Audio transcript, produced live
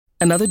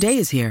Another day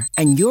is here,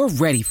 and you're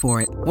ready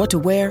for it. What to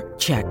wear?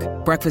 Check.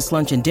 Breakfast,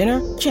 lunch, and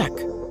dinner? Check.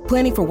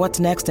 Planning for what's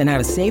next and how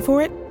to save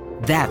for it?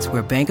 That's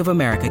where Bank of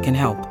America can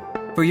help.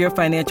 For your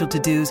financial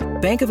to-dos,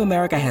 Bank of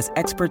America has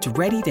experts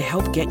ready to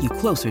help get you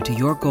closer to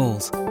your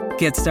goals.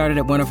 Get started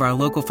at one of our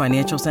local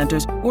financial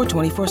centers or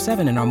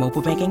 24/7 in our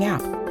mobile banking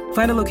app.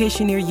 Find a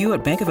location near you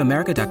at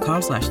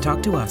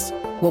bankofamerica.com/talktous.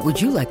 What would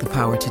you like the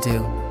power to do?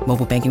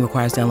 Mobile banking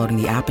requires downloading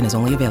the app and is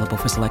only available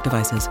for select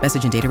devices.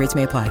 Message and data rates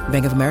may apply.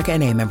 Bank of America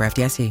N.A., member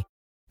FDIC.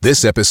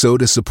 This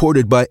episode is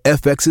supported by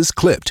FX's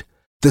Clipped,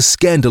 the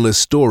scandalous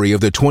story of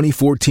the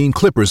 2014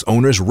 Clippers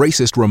owner's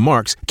racist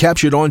remarks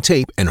captured on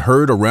tape and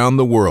heard around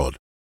the world.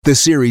 The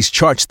series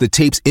charts the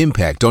tape's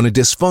impact on a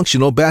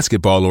dysfunctional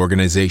basketball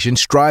organization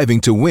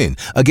striving to win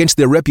against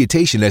their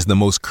reputation as the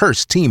most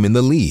cursed team in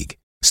the league.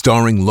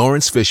 Starring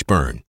Lawrence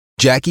Fishburne,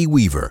 Jackie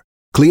Weaver,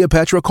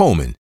 Cleopatra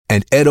Coleman,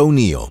 and Ed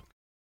O'Neill.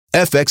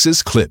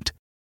 FX's Clipped.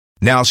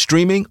 Now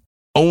streaming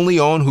only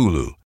on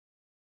Hulu.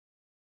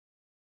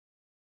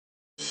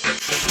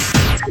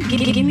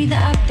 Give me the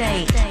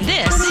update.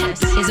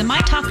 This is a My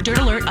Talk Dirt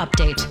Alert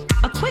update.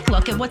 A quick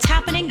look at what's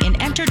happening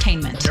in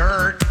entertainment.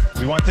 Dirt.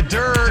 We want the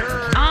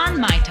dirt. On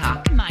My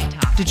Talk. My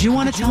Talk. Did you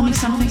want to tell me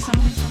something?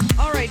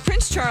 All right,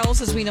 Prince Charles,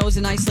 as we know, is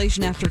in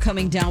isolation after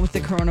coming down with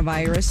the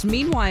coronavirus.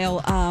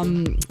 Meanwhile,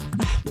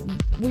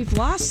 we've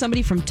lost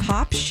somebody from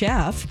Top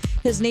Chef.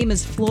 His name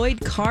is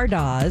Floyd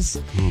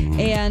Cardoz,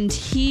 and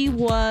he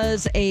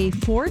was a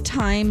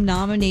 4-time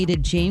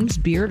nominated James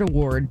Beard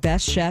Award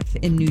Best Chef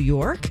in New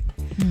York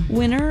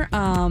winner.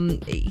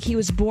 He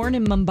was born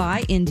in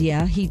Mumbai,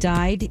 India. He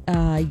died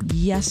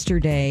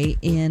yesterday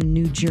in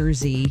New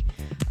Jersey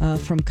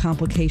from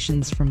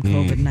complications from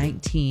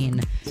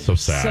COVID-19. So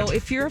sad. So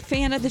if you're a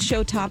fan of the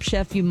show Top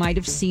Chef, you might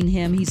have seen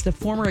him. He's the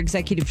former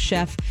executive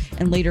chef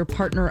and later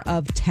partner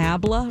of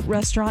Tabla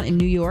restaurant in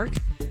New York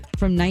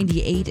from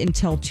 98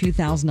 until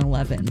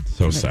 2011.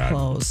 So when sad. It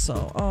closed.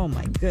 So, oh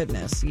my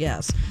goodness,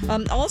 yes.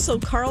 Also,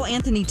 Karl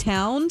Anthony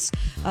Towns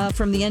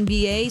from the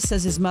NBA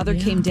says his mother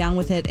came down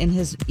with it and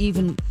has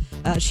even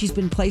she's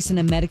been placed in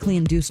a medically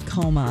induced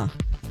coma.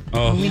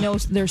 Oh. We know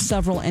there's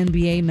several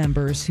NBA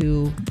members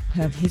who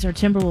have He's our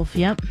Timberwolf,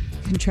 yep.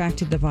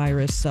 contracted the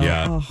virus. So,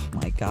 Yeah. oh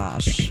my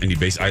gosh. And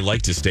I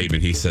liked his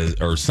statement. He says,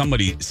 or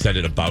somebody said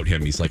it about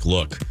him. He's like,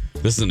 look,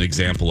 this is an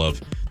example of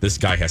this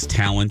guy has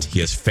talent, he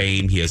has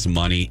fame, he has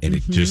money, and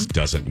it just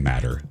doesn't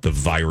matter. The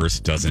virus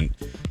doesn't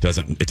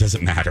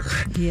matter.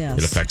 Yes.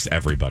 It affects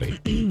everybody.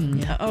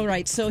 Yeah. All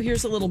right. So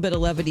here's a little bit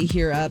of levity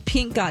here.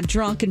 Pink got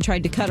drunk and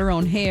tried to cut her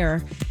own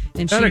hair,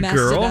 and she messed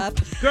it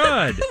up.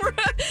 Good.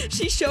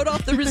 She showed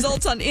off the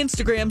results on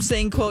Instagram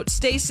saying, quote,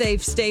 "Stay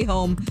safe, stay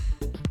home.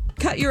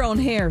 Cut your own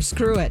hair,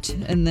 screw it."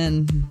 And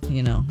then,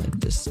 it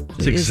just...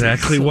 That's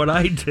exactly what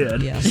I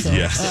did. Yeah. So,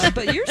 Yes.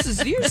 but yours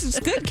is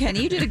good,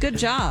 Kenny. You did a good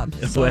job.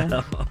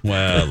 So,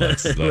 Well,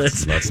 let's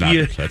not.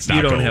 You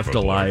go don't have to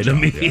overboard, lie to John.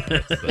 me.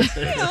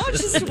 Yeah,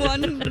 just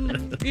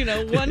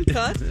one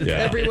cut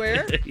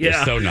everywhere. You're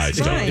so nice,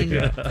 John. Fine.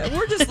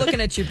 We're just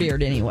looking at your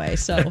beard anyway.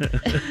 So,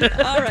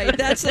 all right.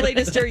 That's the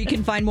latest dirt. You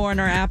can find more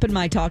on our app and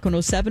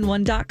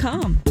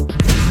mytalk1071.com.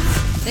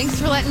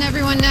 Thanks for letting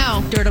everyone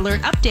know. Dirt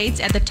Alert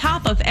updates at the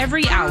top of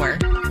every hour.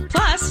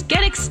 Plus,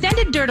 get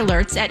extended Dirt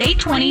Alerts at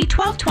 8:20,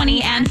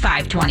 12:20, and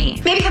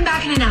 5:20. Maybe come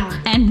back in an hour.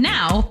 And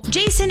now,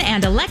 Jason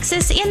and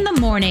Alexis in the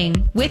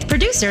morning with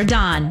producer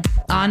Don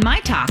on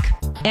My Talk.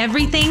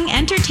 Everything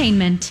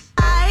entertainment.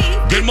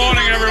 Good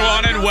morning,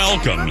 everyone, and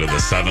welcome to the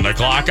 7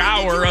 o'clock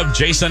hour of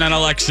Jason and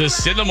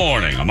Alexis in the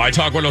morning on My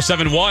Talk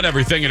 107.1,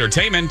 Everything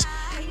Entertainment,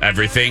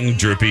 Everything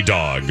Droopy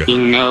Dog. You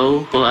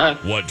know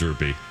what? What,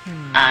 Droopy?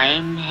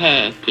 I'm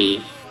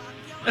happy.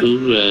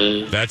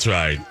 Hooray. That's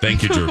right.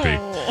 Thank you, Droopy.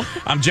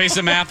 I'm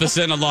Jason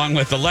Matheson along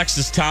with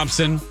Alexis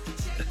Thompson,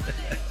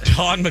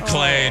 Dawn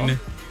McClain,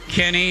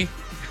 Kenny,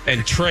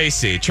 and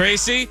Tracy.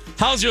 Tracy,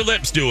 how's your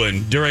lips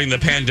doing during the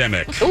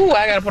pandemic? Ooh,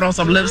 I gotta put on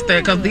some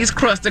lipstick because these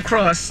crusty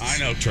crusts. I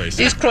know,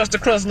 Tracy. These crusty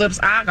crust lips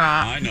I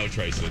got. I know,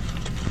 Tracy.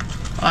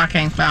 Oh, I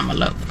can't find my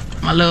little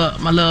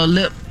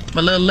lip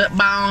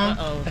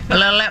balm. My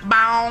little lip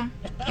balm.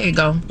 Here you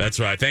go. That's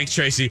right. Thanks,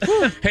 Tracy.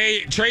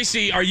 Hey,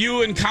 Tracy, are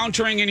you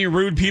encountering any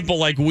rude people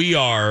like we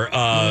are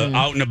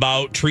out and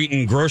about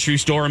treating grocery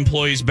store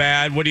employees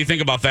bad? What do you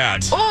think about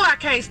that? Oh, I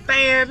can't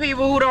stand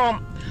people who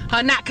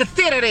are not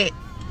considered it.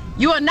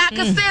 You are not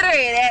considered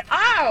it at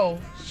all.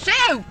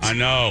 Shoot. I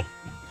know.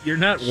 You're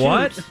not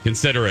what?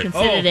 Considerate.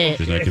 Considered it.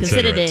 She's not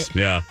Considered considerate. it.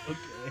 Yeah.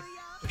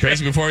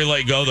 Tracy, before we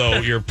let you go, though,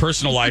 your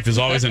personal life is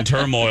always in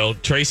turmoil.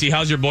 Tracy,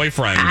 how's your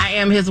boyfriend? I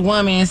am his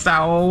woman,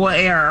 so what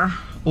error?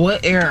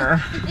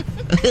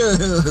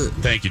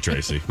 Thank you,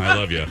 Tracy. I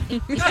love you.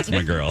 That's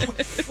my girl.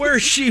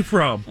 Where's she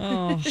from?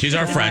 Oh, She's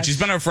our friend. She's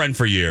been our friend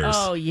for years.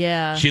 Oh,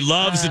 yeah. She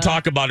loves to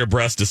talk about her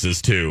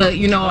breastises, too. But,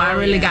 I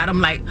really got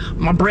them like,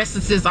 my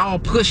breasts all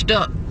pushed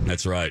up.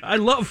 That's right. I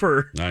love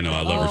her. I know.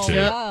 I love her, too.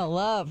 I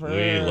love her.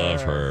 We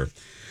love her.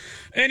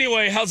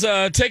 Anyway, how's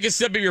take a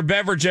sip of your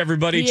beverage,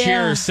 everybody. Yeah.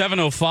 Cheers.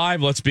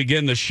 7:05. Let's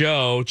begin the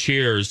show.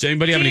 Cheers. Does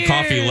anybody have any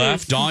coffee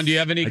left? Dawn, do you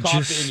have any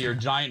coffee in your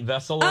giant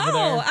vessel over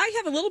there? I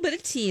have a little bit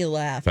of tea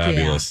left.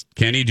 Fabulous.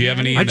 Kenny, do you have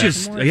any? I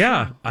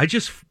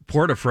just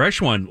poured a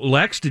fresh one.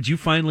 Lex, did you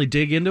finally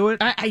dig into it?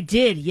 I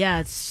did. Yeah,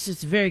 it's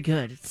very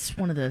good. It's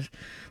one of the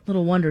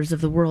little wonders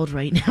of the world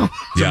right now.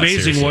 It's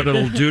amazing what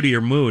it'll do to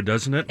your mood,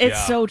 doesn't it?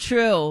 It's so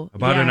true.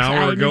 About an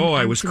hour ago,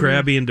 I was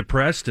crabby and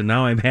depressed, and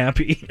now I'm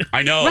happy.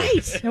 I know.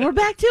 Right, and we're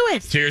back to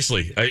it.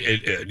 Seriously,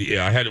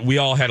 we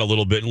all had a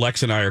little bit.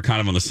 Lex and I are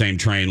kind of on the same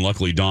train.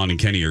 Luckily, Dawn and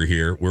Kenny are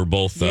here. We're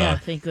both,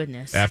 thank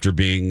goodness. After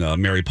being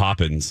Mary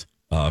Poppins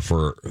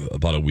for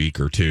about a week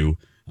or two,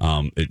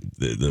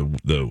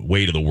 the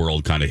weight of the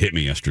world kind of hit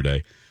me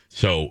yesterday.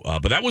 So,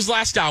 but that was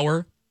last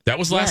hour.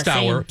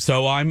 Same.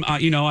 So I'm, I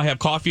have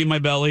coffee in my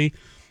belly.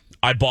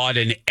 I bought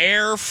an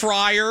air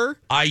fryer.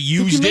 I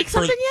used Did you make it for.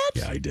 something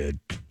yet? Yeah, I did.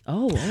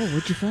 Oh,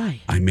 what'd you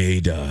fry? I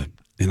made, and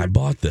I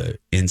bought the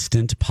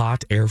Instant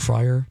Pot air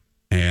fryer,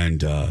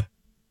 and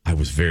I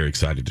was very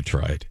excited to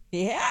try it.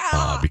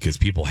 Yeah. Because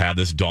people have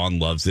this. Dawn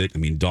loves it. I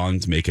mean,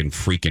 Dawn's making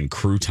freaking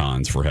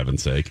croutons, for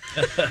heaven's sake.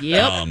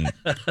 Yep.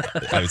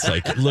 I was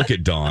like, look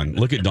at Dawn.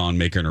 Look at Dawn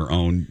making her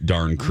own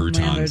darn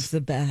croutons. Man, that's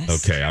the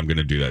best. Okay, I'm going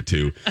to do that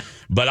too.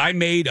 But I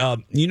made,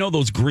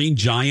 those Green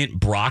Giant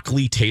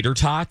broccoli tater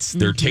tots?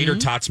 They're tater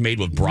tots made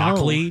with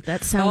broccoli. No,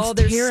 that sounds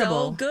they're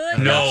terrible. so good.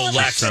 No,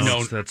 Lex,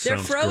 no. That They're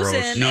sounds frozen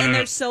gross. and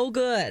they're so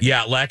good.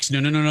 Yeah, Lex,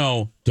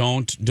 no.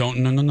 Don't, no.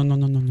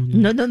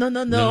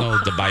 No.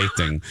 The bite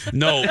thing.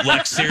 No,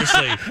 Lex, seriously.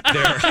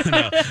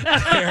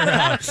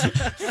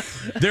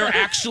 They're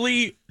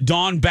actually,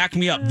 Dawn, back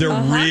me up. They're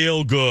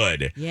real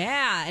good.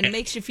 Yeah, and it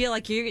makes you feel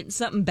like you're getting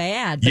something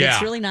bad, but Yeah.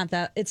 it's really not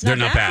that. It's They're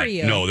not not bad bad. for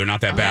you. No, they're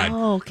not that bad.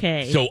 Oh,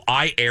 okay. So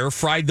I air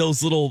fried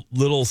those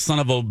little son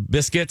of a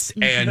biscuits,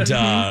 and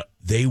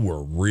they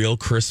were real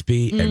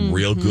crispy and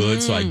real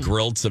good. So I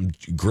grilled some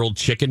grilled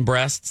chicken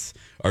breasts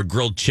or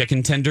grilled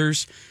chicken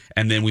tenders,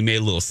 and then we made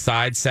a little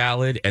side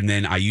salad, and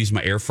then I used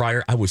my air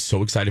fryer. I was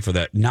so excited for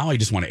that. Now I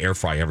just want to air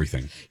fry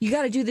everything. You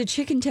got to do the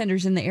chicken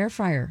tenders in the air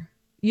fryer.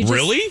 You just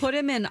Really? put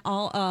them in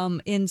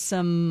in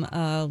some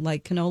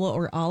like canola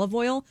or olive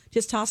oil.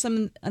 Just toss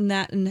them in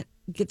that and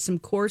get some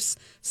coarse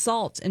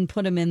salt and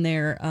put them in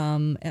there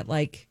at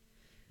like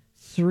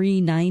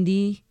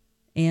 390.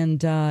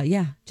 And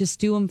just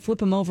do them, flip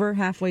them over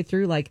halfway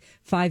through, like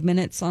 5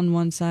 minutes on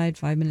one side,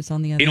 5 minutes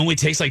on the other. It only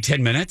takes like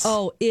 10 minutes?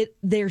 Oh,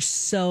 they're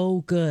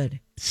so good.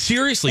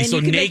 Seriously, And so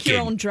you can naked. make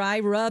your own dry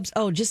rubs.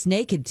 Oh, just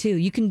naked too.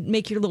 You can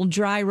make your little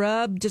dry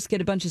rub. Just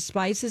get a bunch of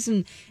spices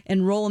and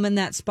roll them in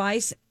that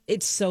spice.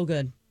 It's so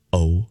good.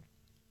 Oh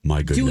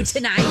my Do it goodness.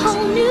 tonight.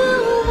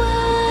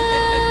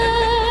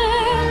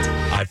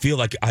 I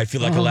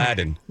feel like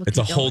Aladdin. It's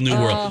a whole new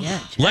world. Yeah,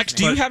 Lex,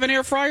 do you have an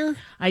air fryer?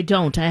 I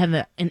don't. I have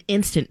an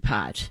Instant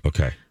Pot,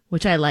 Okay.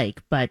 which I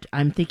like, but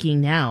I'm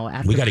thinking now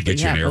after We gotta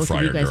get you an air both fryer,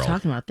 of you guys girl.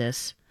 talking about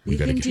this. We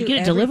gotta get do Get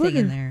it delivered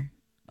everything in or- there.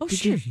 Oh, Did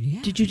sure.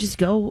 you did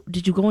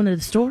you go into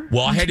the store?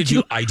 Well,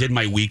 I did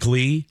my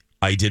weekly.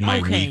 I did my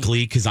Okay.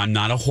 weekly because I'm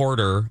not a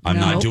hoarder. I'm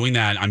No. not doing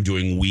that. I'm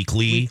doing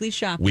weekly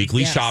shopping.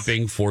 Yes.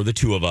 shopping for the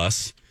two of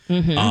us.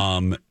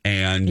 Mm-hmm.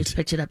 And Just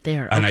picked it up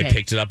there. and I Okay.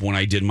 picked it up when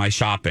I did my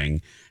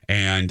shopping,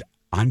 and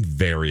I'm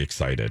very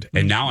excited.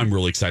 And now I'm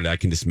really excited. I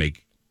can just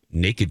make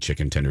naked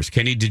chicken tenders.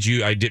 Kenny,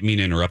 I didn't mean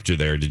to interrupt you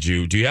there. Do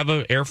you have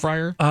an air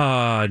fryer?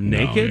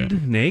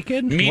 Naked?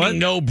 Naked? Meaning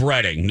no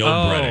breading. No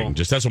breading.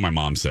 Just that's what my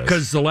mom says.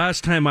 Because the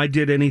last time I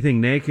did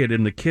anything naked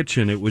in the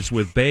kitchen, it was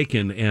with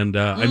bacon, and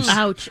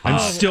Ouch. I'm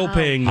Oh, still ow.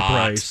 paying the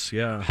Hot. price.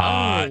 Yeah.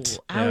 Hot.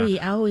 Oh, owie,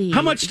 owie.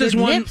 How much does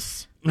Your one-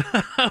 nips?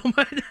 How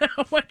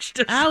much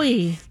does...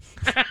 Owie.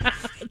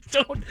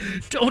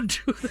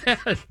 Don't do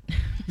that.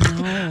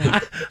 No.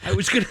 I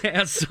was going to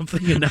ask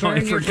something, and now I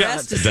Burn your forgot.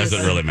 breast It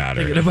doesn't really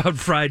matter. Thinking about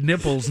fried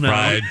nipples now.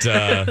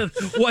 Right.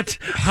 What?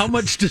 How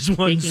much does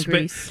one Bacon spend?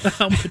 grease.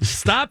 How much?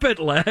 Stop it,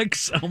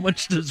 Lex. How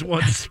much does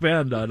one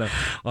spend on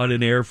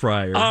an air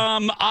fryer?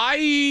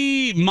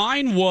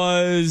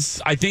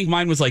 I think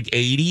mine was like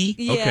 80.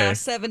 Yeah, Okay.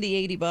 70,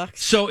 80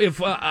 bucks. So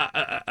if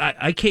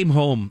I came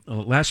home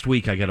last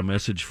week, I got a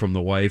message from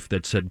the wife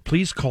that said,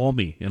 "Please call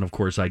me," and of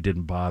course I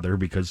didn't bother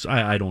because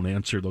I don't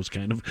answer those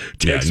kind of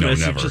text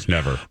messages.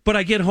 Never. But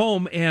I get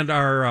home and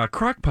our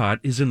crock pot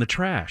is in the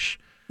trash.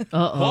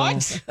 Uh-oh.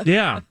 What?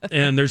 Yeah,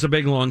 and there's a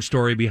big long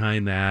story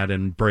behind that,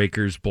 and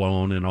breakers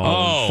blown and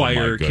all, Oh,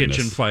 fire, my goodness.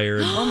 kitchen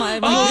fire. Oh my!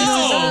 Oh, this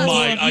is us.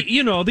 my.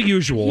 You know the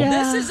usual. Yeah.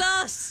 This is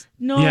us.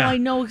 No, Yeah. I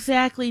know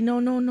exactly.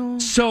 No.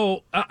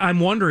 So I'm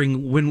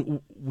wondering,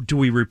 when do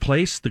we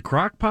replace the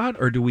crock pot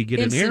or do we get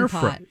an air Instant pot.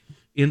 fryer?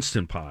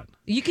 Instant pot.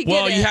 You could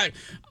Well, get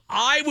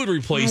I would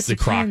replace Well, the it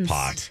crock depends.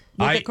 pot.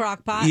 With the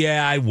crock pot?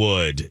 Yeah, I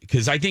would.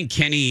 Because I think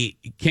Kenny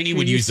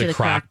would use used to the the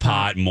crock crock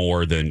pot. pot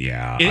more than,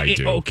 I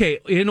do. Okay,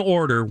 in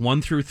order,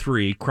 1 through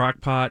 3, crock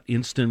pot,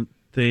 instant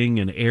thing,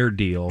 and air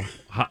deal.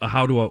 What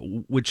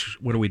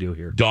do we do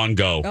here? Dawn,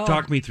 go. Oh.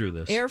 Talk me through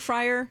this. air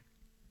fryer,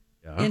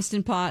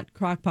 instant pot,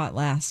 crock pot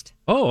last.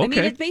 Oh, I mean,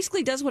 okay. it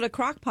basically does what a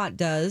crock pot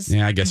does.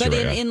 Yeah, I guess But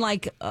you're right. in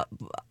like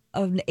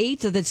an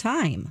eighth of the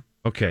time.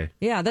 Okay.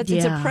 Yeah,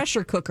 it's a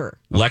pressure cooker.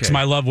 Lex, Okay.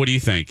 my love, what do you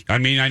think? I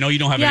mean, I know you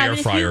don't have an air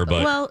fryer,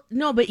 but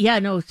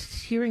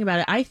hearing about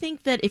it, I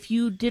think that if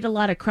you did a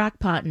lot of crock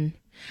potting,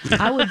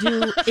 I would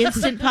do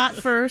Instant Pot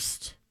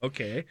first,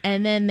 Okay.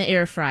 and then the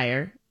air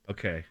fryer,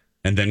 Okay.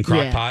 and then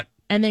crock pot.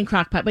 and then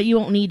crock pot. But you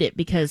won't need it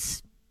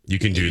because You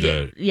can do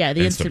the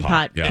the Instant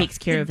Pot Yeah. takes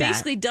care It of that.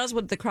 basically does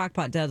what the crock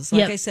pot does, like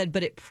Yep. I said,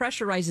 but it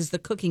pressurizes the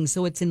cooking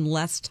so it's in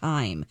less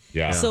time.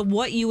 Yeah. So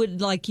what you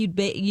would like, you'd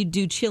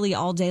do chili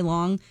all day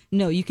long.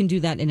 No, you can do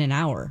that in an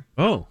hour.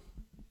 Oh.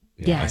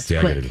 Yeah, I it's see.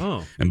 I get quick. it.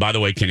 Oh. And by the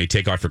way, Kenny,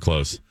 take off your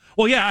clothes.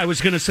 Well, yeah, I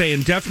was going to say,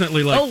 and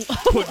definitely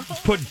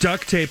put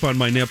duct tape on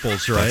my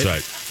nipples, right?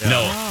 That's right.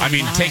 No, I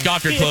mean, take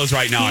off your clothes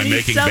right now. I'm You need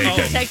making some bacon.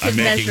 protective I'm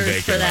making measures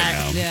bacon for right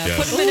that. now. Yeah, Yes.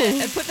 put them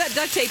in put that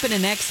duct tape in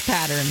an X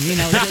pattern.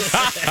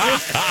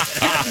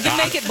 Just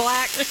make it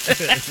black.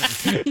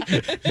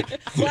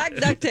 Black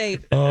duct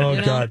tape.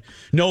 Oh, God.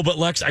 No, but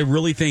Lex, I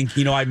really think,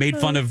 I made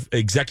fun of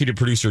executive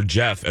producer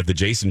Jeff at the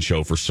Jason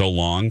Show for so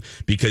long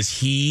because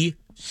he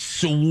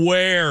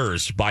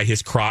swears by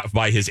his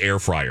air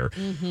fryer.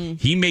 Mm-hmm.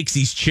 He makes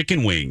these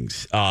chicken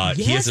wings.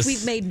 Yes,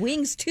 we've made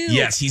wings too.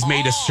 Yes, he's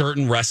made a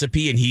certain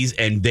recipe,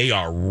 and they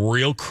are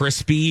real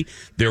crispy.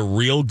 They're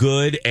real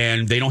good,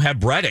 and they don't have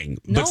breading,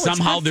 No, but it's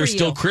somehow good they're for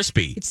still you.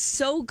 crispy. It's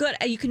so good.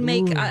 You can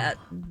make.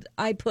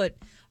 I put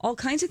all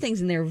kinds of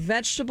things in there.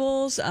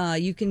 Vegetables.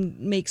 You can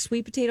make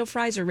sweet potato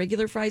fries or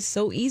regular fries.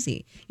 So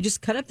easy. You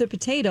just cut up the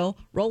potato,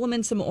 roll them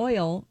in some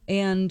oil,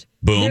 and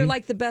Boom. they're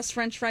like the best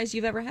French fries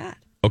you've ever had.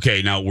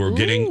 Okay, now we're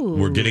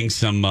getting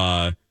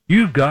some.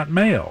 You've got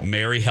mail.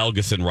 Mary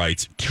Helgeson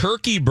writes,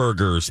 turkey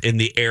burgers in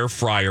the air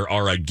fryer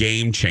are a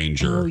game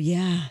changer. Oh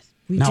yeah.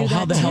 We Now, do that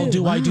how the hell too.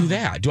 do I do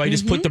that? Do I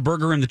just put the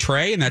burger in the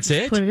tray and that's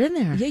it? Put it in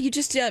there. Yeah, you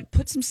just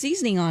put some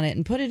seasoning on it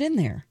and put it in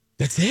there.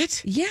 That's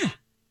it? Yeah.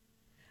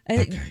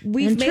 Okay.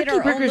 We've And made turkey our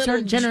own burgers little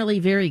aren't generally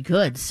very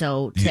good,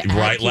 so to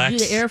Right, do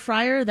Lex? the air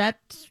fryer,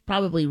 that's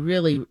probably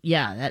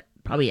that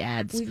probably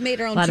adds We've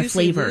made our own a lot of juicy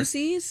flavor.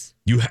 Lucy's.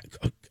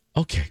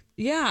 Okay.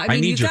 Yeah, I I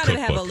mean, need you've your got to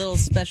have a cookbook. little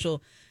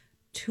special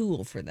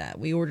tool for that.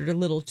 We ordered a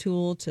little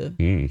tool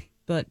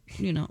but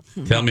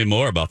Tell me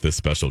more about this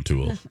special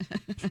tool.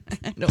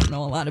 I don't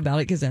know a lot about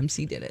it because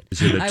MC did it.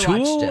 Is it a I watched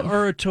tool him.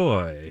 or a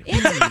toy?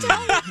 It's a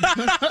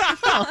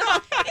tool.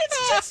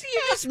 It's just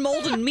you're just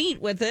molding meat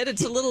with it.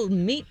 It's a little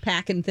meat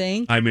packing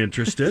thing. I'm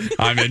interested.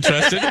 I'm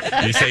interested.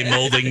 You say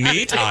molding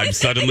meat. I'm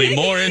suddenly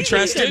more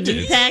interested.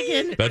 Meat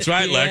packing. That's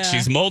right, Lex. Yeah.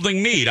 She's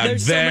molding meat. I'm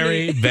There's so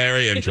very, many-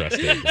 very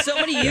interested. So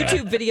many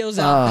YouTube videos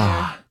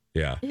out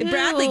Yeah. there.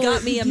 Bradley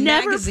got me a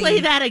Never magazine. play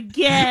that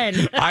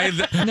again. I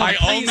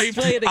please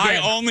play it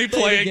again. only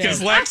Play play it it because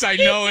again. Lex, I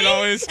know it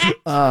always.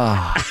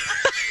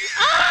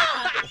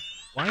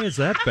 Why is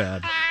that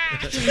bad?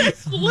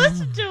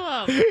 Listen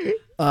to him.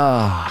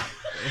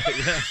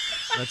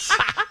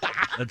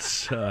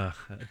 That's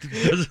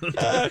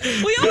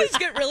We always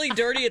get really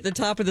dirty at the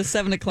top of the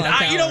 7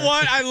 o'clock hour. You know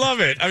what? I love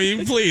it. I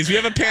mean, please, we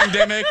have a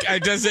pandemic.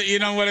 It doesn't, you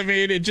know what I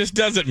mean? It just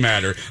doesn't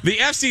matter. The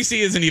FCC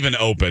isn't even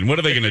open. What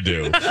are they going to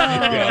do?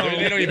 Yeah,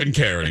 they don't even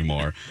care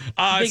anymore.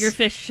 Bigger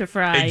fish to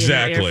fry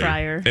Exactly. in the air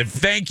fryer. And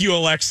thank you,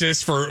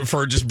 Alexis,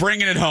 for just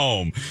bringing it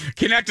home,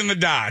 connecting the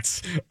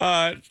dots.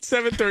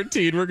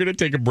 7:13. We're going to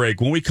take a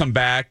break. When we come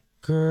back,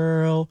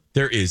 girl,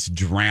 there is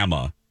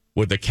drama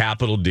with a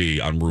capital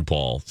D on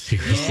RuPaul.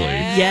 Seriously.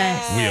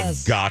 Yes. We have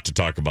got to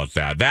talk about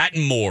that. That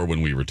and more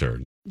when we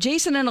return.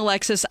 Jason and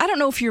Alexis, I don't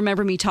know if you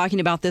remember me talking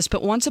about this,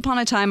 but once upon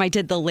a time I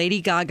did the Lady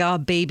Gaga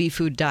baby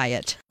food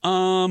diet.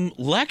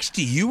 Lex,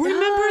 do you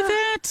remember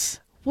that?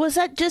 Was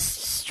that just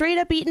straight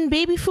up eating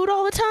baby food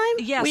all the time?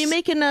 Yes. Were you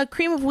making a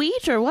cream of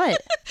wheat or what?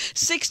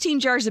 16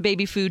 jars of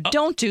baby food.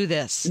 Don't do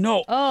this.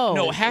 No. Oh,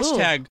 No,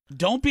 hashtag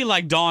don't be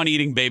like Dawn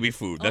eating baby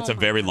food. That's a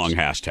very long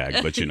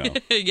hashtag, but you know.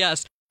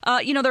 Yes.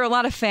 There are a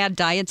lot of fad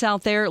diets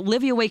out there.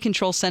 Livia Weight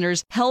Control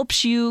Centers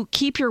helps you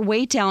keep your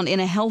weight down in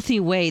a healthy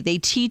way. They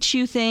teach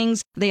you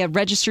things. They have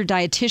registered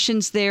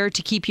dietitians there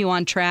to keep you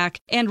on track.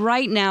 And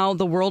right now,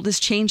 the world has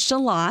changed a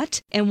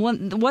lot. And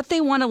what they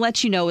want to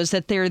let you know is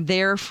that they're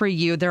there for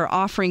you. They're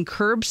offering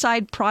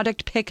curbside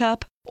product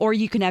pickup, or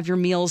you can have your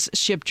meals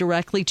shipped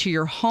directly to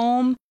your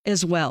home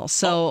as well.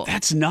 So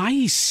That's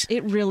nice.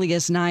 it really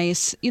is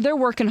nice. They're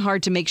working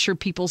hard to make sure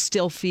people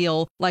still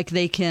feel like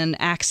they can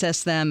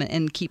access them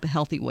and keep a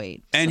healthy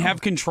weight. And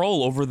have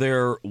control over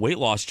their weight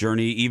loss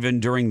journey even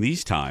during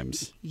these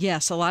times.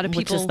 Yes, a lot of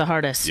Which people. is the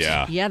hardest.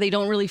 Yeah, they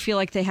don't really feel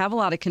like they have a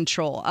lot of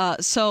control.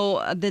 So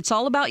it's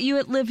all about you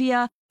at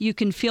Livia. You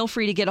can feel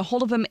free to get a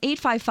hold of them,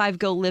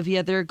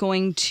 855-GO-LIVIA. They're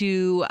going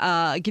to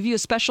give you a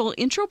special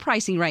intro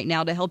pricing right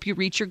now to help you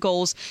reach your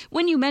goals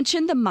when you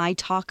mention the My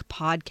Talk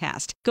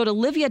podcast. Go to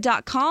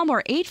livia.com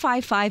or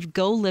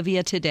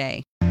 855-GO-LIVIA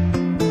today.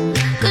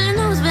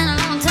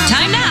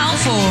 Time now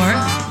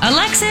for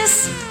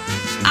Alexis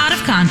Out of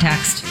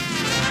Context.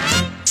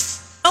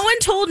 Owen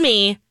told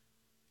me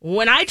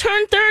when I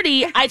turned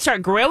 30, I'd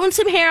start growing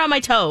some hair on my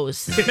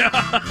toes.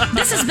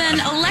 This has been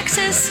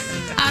Alexis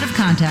Out of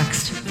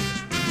Context.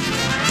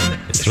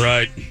 That's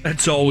right.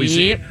 That's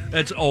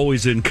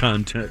always in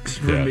context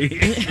for me.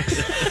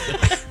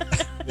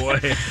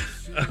 Boy.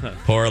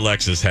 Poor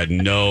Alexis had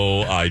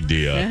no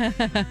idea.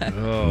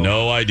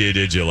 No idea,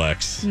 did you,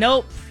 Lex?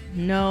 Nope.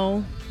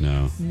 No,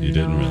 you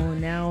didn't really.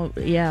 Now,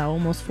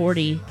 almost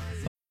 40.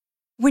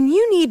 When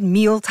you need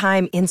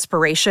mealtime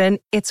inspiration,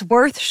 it's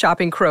worth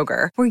shopping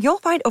Kroger, where you'll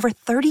find over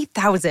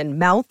 30,000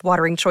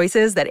 mouth-watering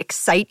choices that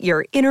excite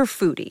your inner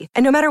foodie.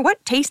 And no matter what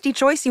tasty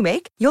choice you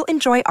make, you'll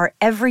enjoy our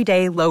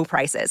everyday low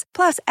prices,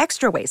 plus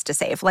extra ways to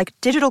save, like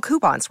digital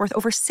coupons worth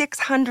over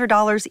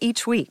 $600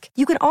 each week.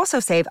 You can also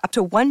save up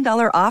to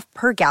 $1 off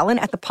per gallon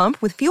at the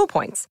pump with fuel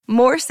points.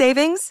 More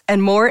savings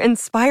and more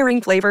inspiring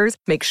flavors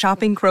make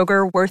shopping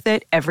Kroger worth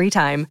it every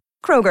time.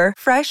 Kroger,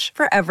 fresh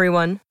for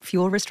everyone.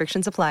 Fuel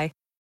restrictions apply.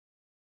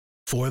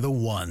 For the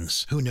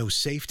ones who know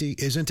safety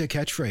isn't a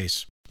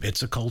catchphrase,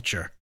 it's a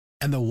culture.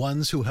 And the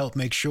ones who help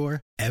make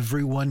sure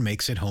everyone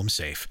makes it home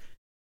safe.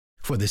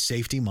 For the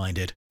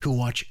safety-minded who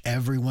watch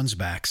everyone's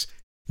backs,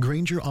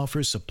 Grainger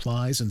offers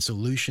supplies and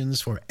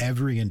solutions for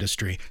every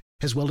industry,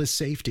 as well as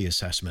safety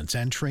assessments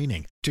and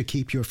training to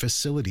keep your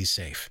facilities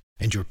safe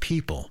and your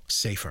people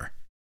safer.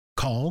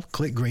 Call,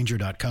 click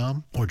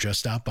Grainger.com, or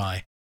just stop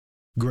by.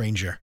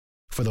 Grainger,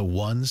 for the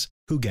ones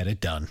who get it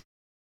done.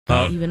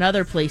 Even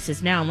other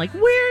places now, I'm like,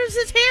 where is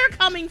his hair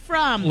coming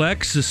from?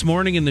 Lex, this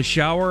morning in the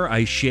shower,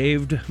 I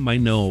shaved my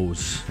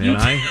nose. And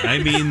I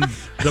mean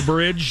the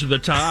bridge, the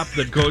top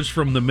that goes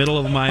from the middle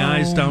of my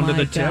eyes down to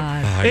the tip.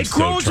 It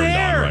grows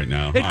hair right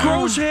now. It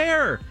grows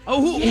hair.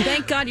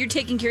 Thank God you're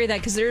taking care of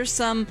that, because there's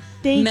some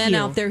men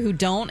out there who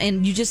don't,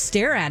 and you just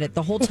stare at it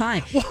the whole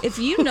time. If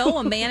you know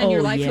a man in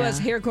your life who has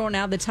hair growing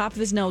out the top of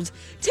his nose,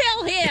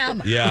 tell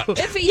him. Yeah.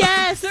 If he's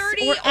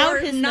 30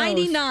 or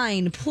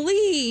 99,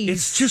 please.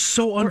 It's just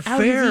so unfair.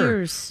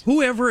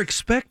 Whoever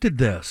expected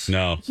this?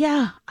 No.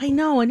 Yeah, I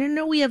know. And I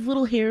know we have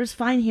little hairs,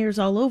 fine hairs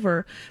all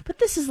over, but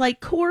this is like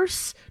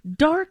coarse,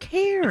 dark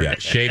hair. Yeah,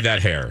 shave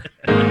that hair.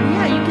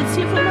 Yeah, you can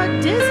see it from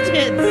a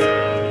distance.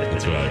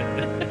 That's right.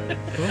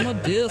 From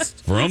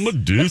a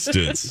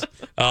distance.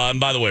 And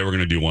by the way, we're going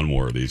to do one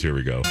more of these. Here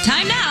we go.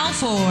 Time now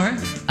for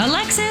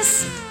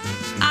Alexis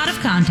Out of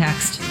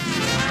Context.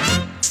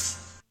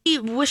 I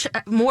wish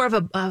more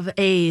of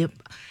a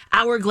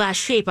hourglass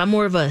shape. I'm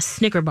more of a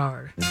Snicker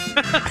bar.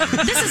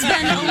 This has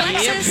been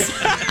Alexis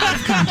Out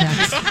of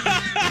Context.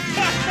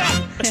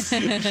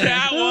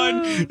 That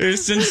one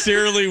is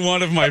sincerely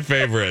one of my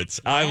favorites.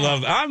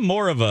 I'm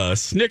more of a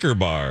Snicker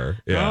bar.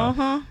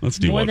 Yeah. Let's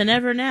do more one. than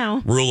ever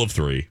now. Rule of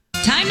 3.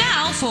 Time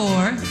now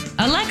for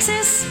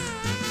Alexis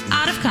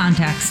Out of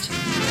Context.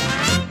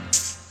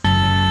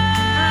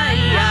 I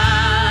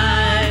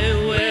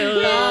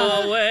will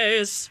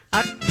always.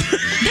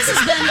 This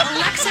has been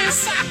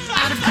Alexis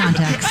Out of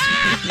Context.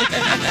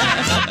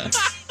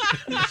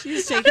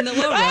 She's taking the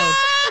low road.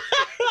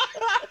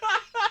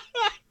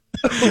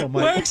 Oh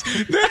my Lex,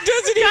 that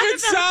doesn't even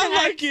sound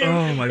like you.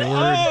 Oh my word.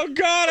 Oh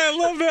God, I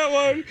love that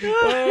one.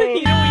 Oh.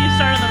 You know when you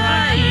start on the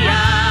run? I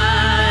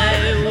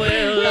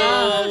will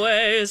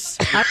always.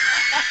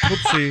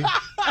 Oopsie.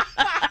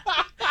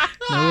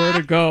 Nowhere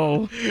to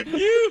go.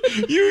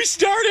 You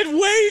started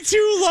way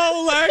too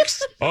low,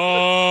 Lex.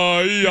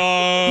 Go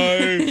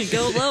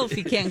low if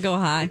you can't go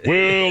high.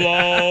 We'll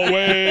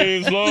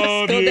always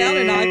love Go you. down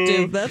an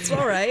octave. That's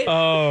all right.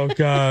 Oh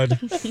God,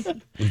 it's so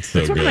It's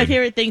one good. of my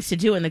favorite things to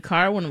do in the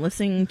car when I'm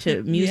listening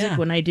to music. Yeah.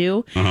 When I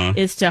do, Uh-huh.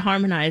 is to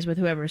harmonize with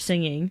whoever's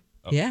singing.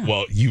 Yeah.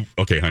 Well,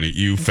 okay, honey,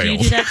 you Do failed.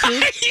 you do that too?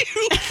 You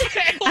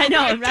failed. I know.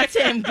 I'm not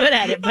saying I'm good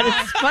at it, but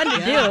it's fun to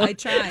do. I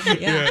try.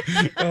 Yeah.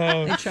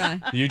 I try.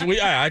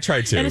 I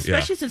tried to. And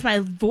especially since my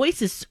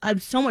voice I'm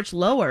so much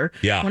lower.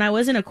 Yeah. When I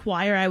was in a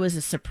choir, I was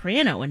a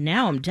soprano, and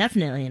now I'm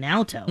definitely an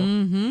alto.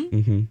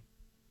 Okay.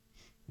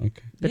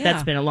 But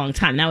that's been a long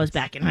time. That was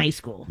back in high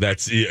school.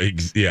 That's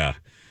yeah.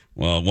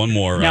 Well, one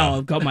more. Now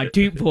I've got my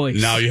deep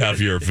voice. Now you have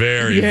your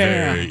very.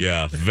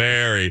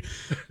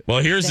 Well,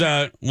 here's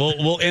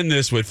we'll end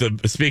this with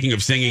speaking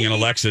of singing and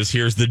Alexis.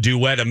 Here's the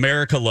duet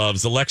America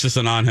loves. Alexis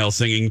and Angel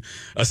singing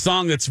a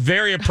song that's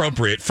very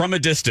appropriate from a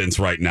distance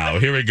right now.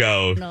 Here we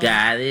go.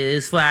 God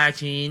is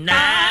watching.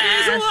 God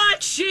is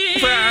watching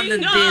from the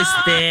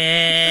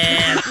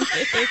distance.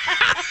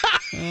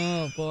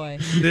 Oh boy.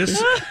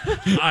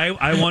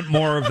 I want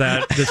more of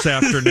that this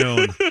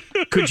afternoon.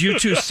 Could you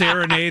two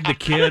serenade the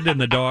kid and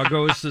the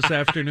doggos this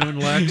afternoon,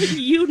 Lex?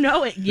 You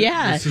know it,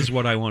 yeah. This is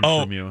what I want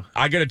from you.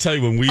 I got to tell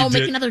you, when we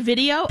make another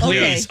video?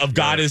 Please, Okay. of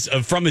God is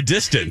from a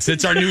distance.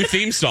 It's our new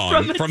theme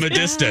song. From a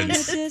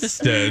distance.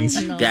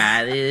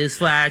 God is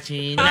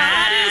watching.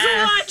 God is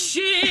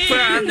watching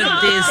from the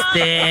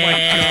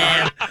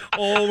distance.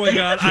 Oh my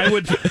God! I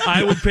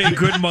would pay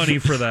good money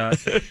for that.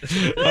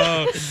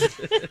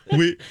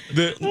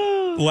 The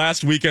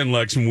last weekend,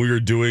 Lex, when we were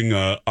doing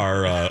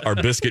our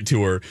biscuit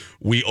tour,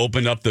 we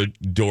opened up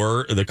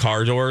the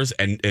car doors,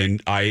 and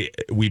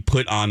we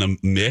put on a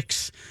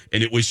mix,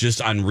 and it was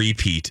just on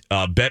repeat.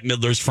 Bette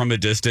Midler's From a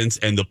Distance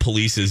and The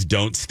Police's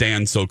Don't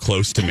Stand So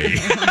Close to Me.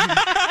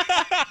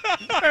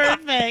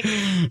 Perfect.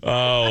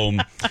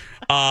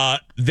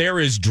 There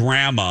is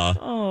drama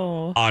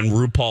on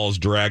RuPaul's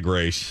Drag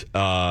Race.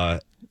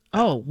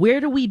 Where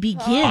do we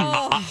begin?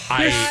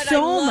 There's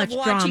so much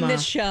watching drama.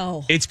 this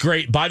show. It's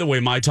great. By the way,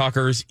 my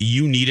talkers,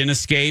 you need an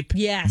escape.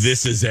 Yes.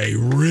 This is a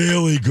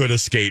really good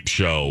escape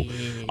show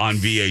on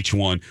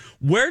VH1.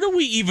 Where do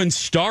we even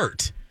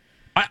start?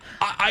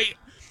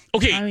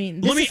 Okay. I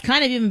mean, this is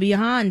kind of even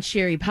beyond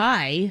Sherry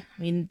Pie.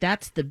 I mean,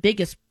 that's the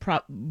biggest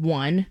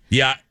one.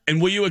 Yeah.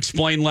 And will you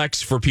explain,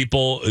 Lex, for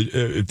people,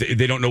 if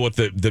they don't know what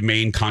the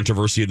main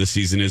controversy of the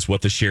season is,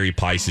 what the Sherry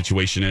Pie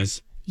situation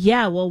is?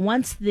 Yeah, well,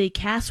 once the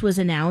cast was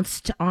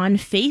announced on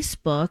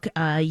Facebook,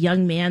 a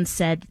young man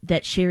said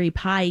that Sherry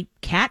Pie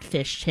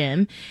catfished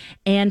him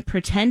and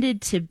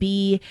pretended to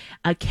be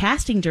a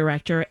casting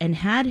director and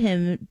had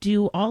him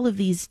do all of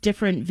these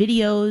different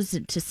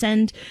videos to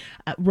send,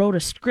 wrote a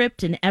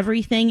script and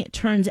everything. It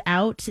turns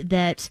out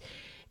that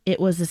it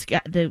was this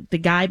guy, the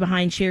guy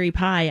behind Sherry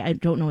Pie. I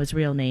don't know his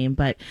real name,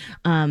 but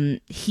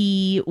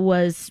he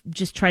was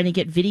just trying to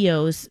get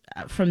videos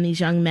from these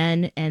young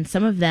men, and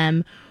some of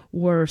them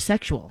were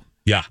sexual.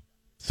 Yeah.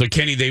 So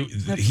Kenny,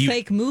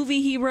 fake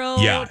movie he wrote.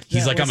 Yeah,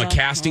 he's like, I'm a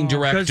casting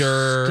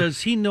director.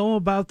 Does he know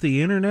about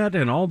the internet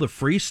and all the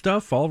free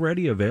stuff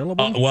already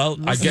available? Well,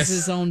 I guess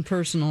his own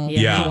personal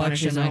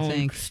collection. I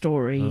think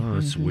story. Oh,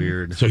 that's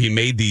weird. So he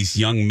made these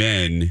young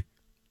men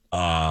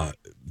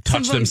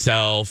touch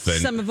themselves,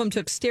 and some of them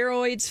took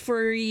steroids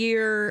for a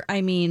year. I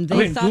mean,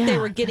 they thought they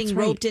were getting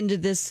roped into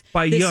this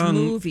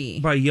movie.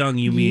 By young,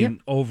 you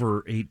mean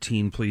over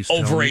 18? Please,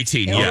 over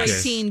 18. Over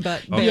Yes, 18,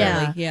 but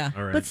barely. Yeah.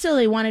 All right. But still,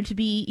 they wanted to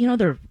be.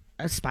 They're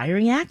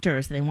aspiring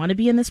actors. They want to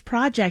be in this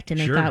project, and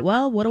they thought,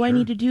 well, what do I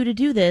need to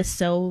do this?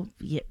 So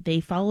they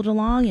followed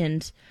along,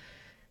 and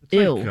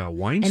Like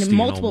Weinstein, and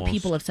multiple almost.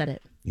 people have said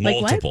it.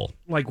 Multiple,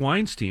 like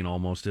Weinstein,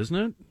 almost, isn't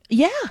it?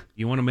 Yeah.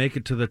 You want to make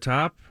it to the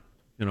top?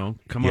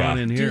 Come on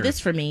in here. Do this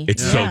for me.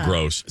 It's so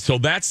gross. So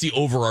that's the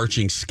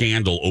overarching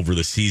scandal over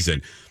the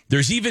season.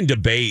 There's even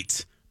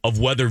debate of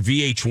whether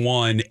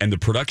VH1 and the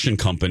production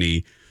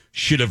company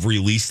should have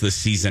released the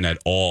season at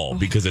all,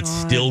 because it's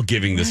still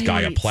giving this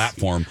guy a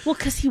platform. Well,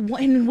 because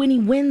when he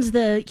wins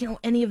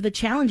any of the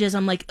challenges,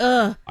 I'm like,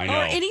 ugh. I know.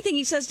 Or anything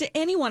he says to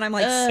anyone, I'm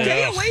like,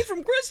 stay away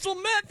from Crystal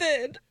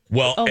Method.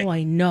 Well,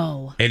 I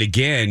know. And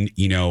again,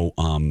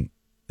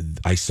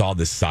 I saw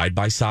this side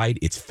by side.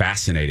 It's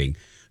fascinating.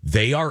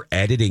 They are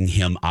editing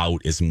him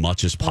out as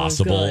much as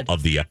possible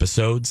of the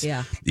episodes.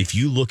 Yeah. If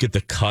you look at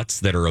the cuts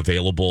that are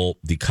available,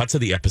 the cuts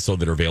of the episode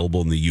that are available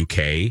in the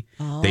UK,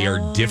 they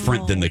are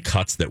different than the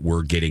cuts that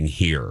we're getting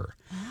here.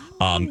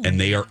 And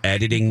they are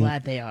editing.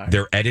 Glad they are.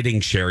 They're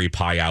editing Sherry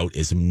Pie out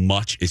as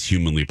much as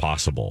humanly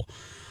possible.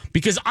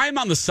 Because I'm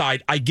on the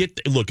side,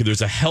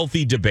 there's a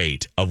healthy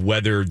debate of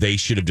whether they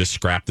should have just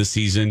scrapped the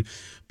season.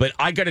 But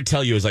I got to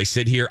tell you, as I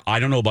sit here, I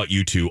don't know about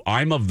you two.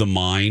 I'm of the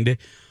mind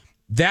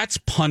that's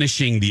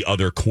punishing the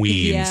other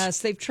queens. Yes,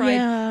 they've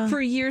tried for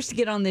years to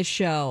get on this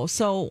show.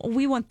 So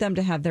we want them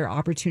to have their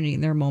opportunity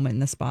and their moment in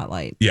the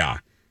spotlight. Yeah.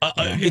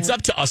 It's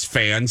up to us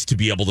fans to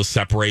be able to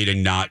separate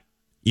and not,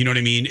 you know what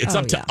I mean? It's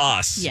up to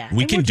us. Yeah,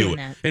 we and can we're do doing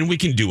it. that. And we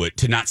can do it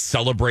to not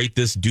celebrate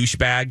this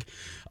douchebag.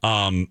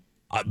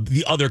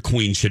 The other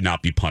queens should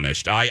not be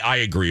punished. I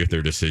agree with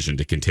their decision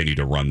to continue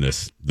to run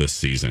this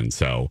season.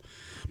 So,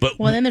 but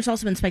then there's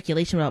also been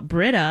speculation about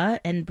Britta,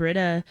 and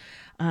Britta,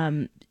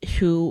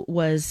 who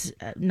was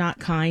not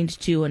kind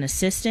to an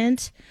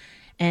assistant,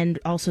 and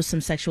also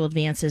some sexual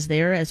advances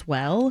there as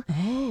well.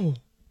 I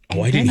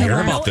didn't hear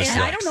about this.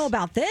 And I don't know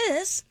about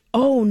this.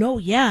 Oh no,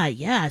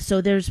 yeah.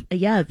 So there's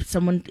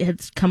someone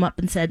has come up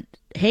and said,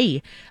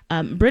 "Hey,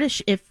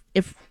 British,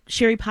 if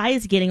Sherry Pie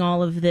is getting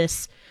all of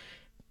this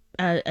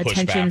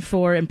attention and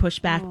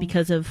pushback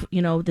because of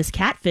this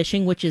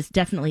catfishing, which is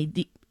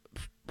definitely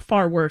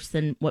far worse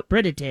than what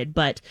Britta did,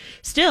 but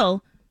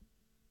still,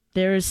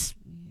 there's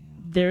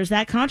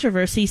that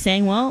controversy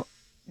saying, well,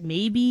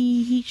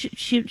 maybe he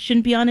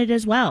shouldn't be on it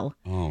as well."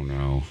 Oh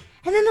no.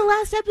 And then the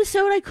last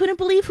episode, I couldn't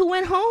believe who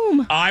went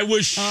home. I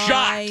was shocked.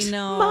 I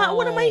know.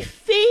 One of my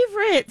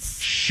favorites.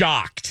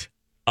 Shocked.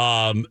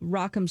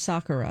 Rock'em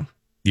Sakura.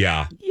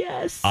 Yeah.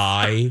 Yes.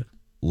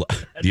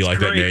 Do you like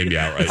that name?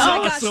 Yeah, right.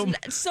 Oh my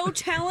gosh, so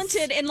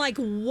talented. And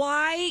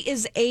why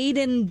is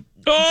Aiden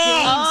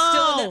James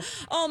still in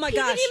the... Oh my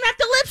gosh. He didn't even have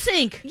to lip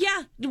sync.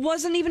 Yeah,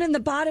 wasn't even in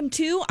the bottom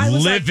two. I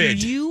was Livid.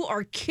 like, you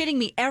are kidding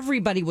me.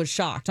 Everybody was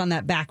shocked on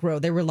that back row.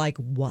 They were like,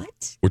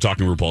 what? We're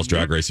talking RuPaul's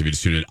Drag Race. If you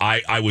just tuned in,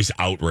 I was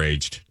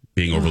outraged,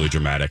 being overly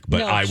dramatic, but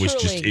No, I was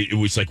truly. just, it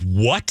was like,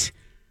 what?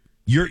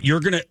 You're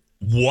gonna,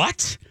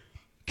 what?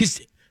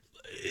 Because,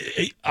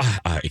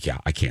 I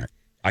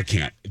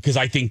can't. Because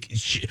I think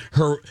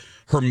her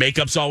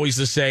makeup's always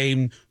the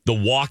same. The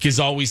walk is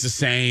always the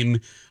same.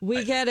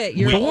 We get it.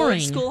 You're Boring.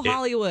 old school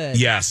Hollywood.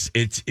 Yes,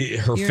 her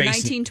You're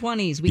face.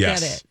 1920s. We Yes.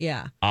 get it.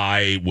 Yeah.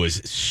 I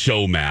was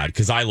so mad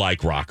because I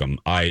like Rock'em.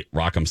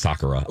 Rock'em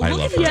Sakura. I Look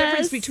love at the her.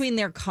 difference between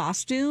their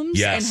costumes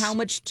Yes. and how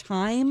much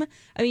time.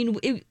 I mean,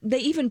 they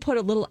even put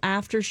a little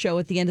after show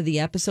at the end of the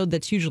episode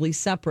that's usually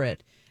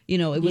separate.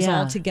 it was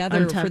all together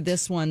for Untucked.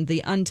 this one.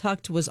 The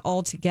Untucked was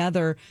all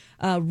together,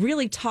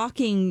 really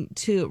talking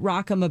to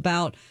Rockham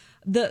about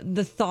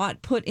the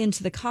thought put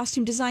into the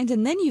costume designs.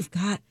 And then you've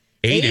got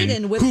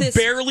Aiden with who this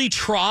barely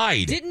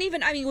tried.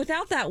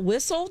 Without that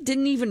whistle,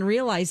 didn't even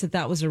realize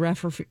that was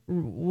a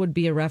would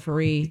be a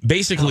referee.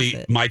 Basically,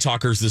 outfit. My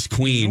Talker's this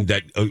queen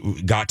that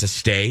got to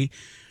stay.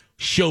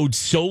 Showed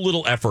so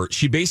little effort.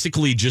 She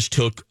basically just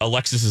took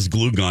Alexis's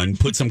glue gun,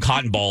 put some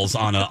cotton balls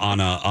on a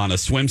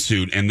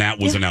swimsuit, and that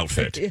was an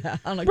outfit. Yeah,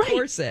 on a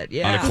corset.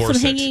 Yeah, On a Some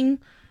corset. hanging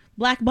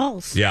black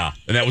balls. Yeah,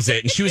 and that was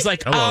it. And she was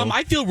like,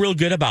 I feel real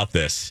good about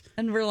this.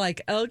 And we're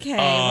like, okay,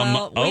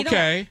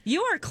 okay.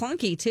 You are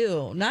clunky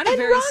too. Not a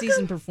very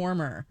seasoned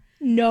performer.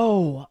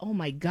 No. Oh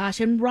my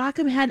gosh. And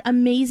Rockham had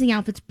amazing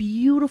outfits,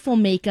 beautiful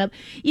makeup,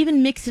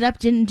 even mixed it up,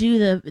 didn't do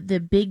the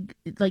big,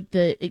 like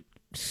the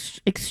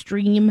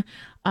extreme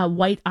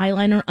white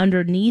eyeliner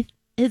underneath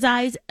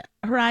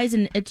her eyes,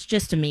 and it's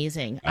just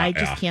amazing. I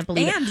just can't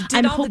believe and it.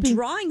 did all the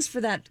drawings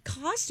for that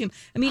costume.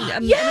 I mean,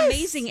 an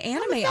amazing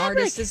anime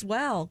artist as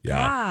well. Yeah.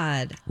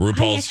 God.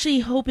 I'm actually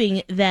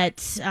hoping that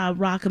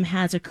Rockham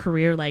has a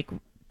career like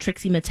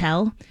Trixie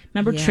Mattel.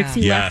 Remember,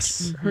 Trixie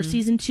left her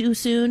season 2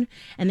 soon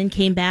and then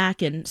came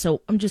back, and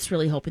so I'm just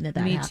really hoping that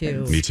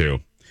happens. Me too.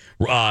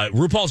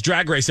 RuPaul's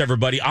Drag Race,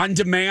 everybody, on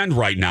demand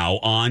right now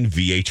on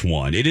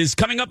VH1. It is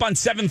coming up on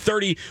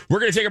 7:30. We're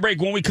going to take a break.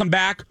 When we come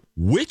back,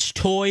 which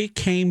toy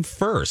came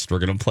first? We're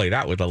going to play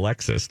that with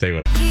Alexis. Stay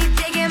with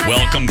us.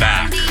 Welcome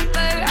back.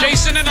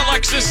 Jason and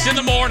Alexis in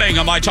the morning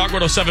on My Talk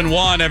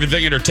 1071,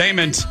 Everything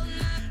Entertainment,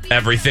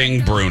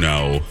 Everything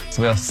Bruno.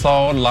 So we are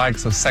so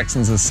likes of Sex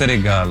and the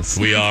City girls.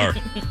 We are.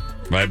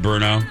 Right,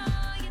 Bruno?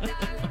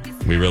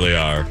 We really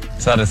are.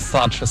 That is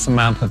such a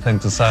Samantha thing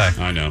to say.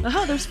 I know.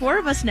 Oh, there's 4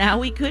 of us now.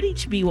 We could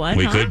each be one.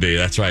 We could be.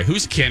 That's right.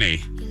 Who's Kenny?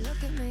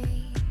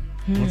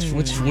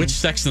 Which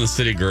Sex and the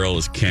City girl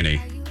is Kenny?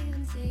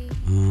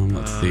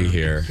 Let's see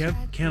here.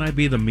 Can I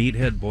be the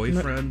meathead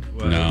boyfriend?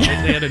 No. They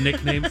had a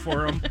nickname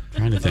for him.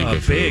 Trying to think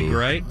of Big, who.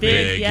 right?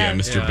 Big, yeah,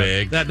 Mr.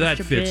 Big. That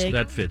Mr. fits. Big.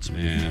 That fits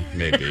me. Yeah,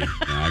 maybe. Yeah,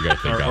 I gotta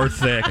think Or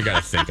thick. I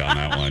gotta think on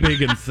that one.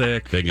 Big and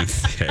thick. Big and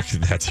thick.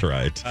 That's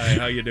right. Hi,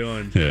 how you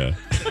doing? Yeah.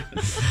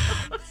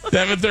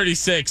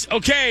 7:36.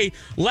 Okay,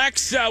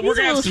 Lex. We're He's a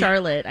gonna have little some.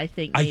 Charlotte, I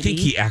think. I think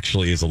he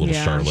actually is a little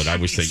Charlotte. I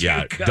was thinking.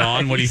 Yeah,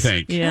 Dawn. What do you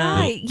think? Yeah.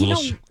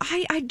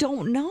 I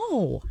don't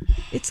know.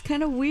 It's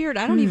kind of weird.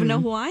 I don't even know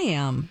who I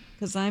am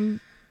because I'm.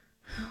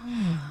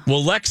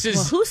 Well, Lex is.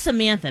 Well, who's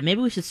Samantha?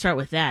 Maybe we should start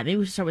with that. Maybe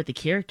we should start with the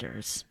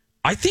characters.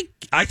 I think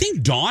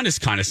Dawn is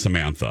kind of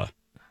Samantha.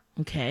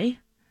 Okay.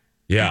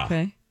 Yeah.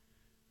 Okay.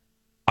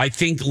 I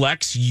think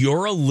Lex,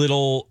 you're a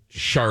little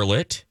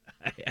Charlotte.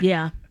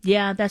 Yeah,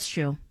 that's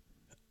true.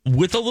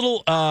 With a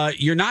little,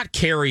 you're not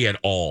Carrie at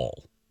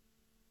all.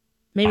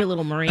 Maybe a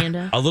little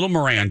Miranda. A little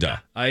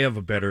Miranda. I have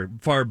a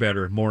far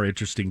better, more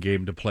interesting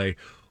game to play.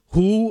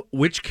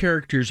 Which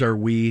characters are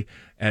we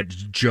at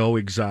Joe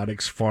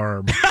Exotic's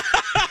farm?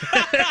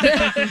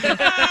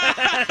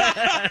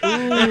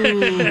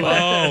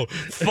 Oh,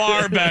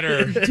 far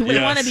better. Do we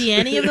want to be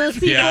any of those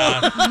people?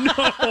 Yeah.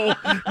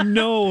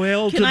 No,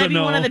 hell Can to I the be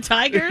no. one of the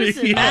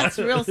tigers? Yeah. That's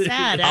real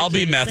sad. I'll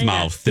be actually, meth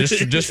to say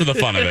mouth, just for the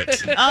fun of it.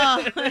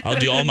 that. I'll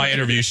do all my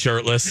interviews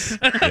shirtless.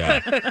 Yeah.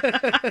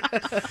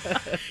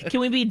 Can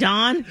we be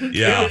Don?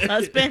 Yeah. Carol's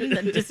husband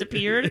that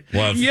disappeared?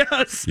 Well,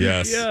 Yes.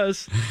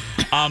 Yes.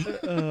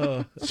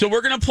 So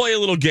we're gonna play a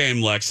little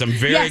game, Lex. I'm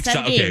very Yes, excited.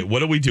 that Okay, game.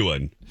 what are we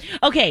doing?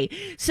 Okay,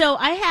 so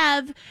I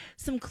have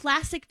some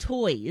classic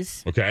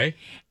toys, Okay.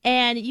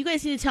 and you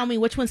guys need to tell me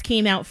which ones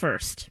came out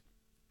first.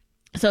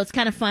 So it's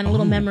kind of fun, a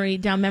little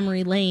down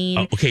memory lane.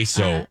 Okay,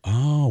 so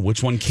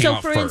which one came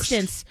out for first?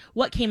 instance,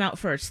 what came out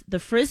first, the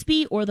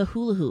Frisbee or the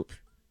hula hoop?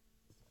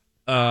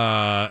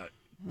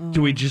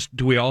 Do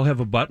we all have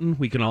a button?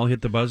 We can all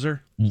hit the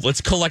buzzer?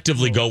 Let's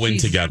collectively go in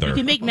together. You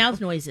can make mouth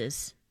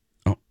noises.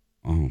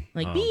 Oh.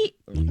 Like beep.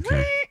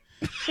 Okay.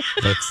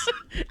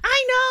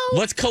 I know.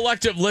 Let's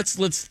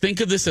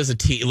think of this as a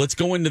team. Let's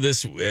go into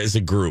this as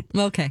a group.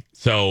 Okay.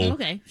 So,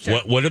 Okay,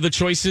 sure. what are the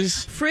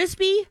choices?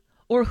 Frisbee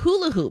or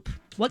hula hoop?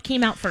 What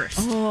came out first?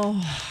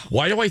 Oh.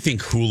 Why do I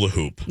think hula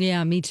hoop?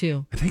 Yeah, me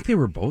too. I think they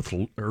were both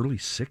early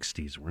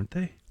 60s, weren't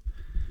they?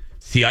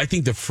 See, I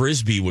think the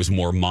Frisbee was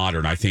more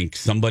modern. I think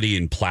somebody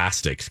in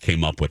plastics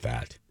came up with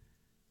that.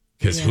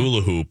 Because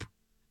hula hoop.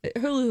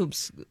 Hula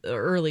hoops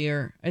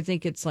earlier. I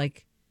think it's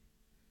like,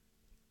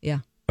 yeah.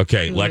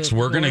 Okay, Hula Lex, hoop.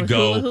 we're going to Hula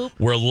go. hoop?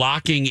 We're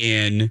locking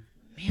in. Man,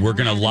 we're I going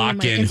to don't have any lock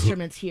of my in.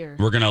 instruments here.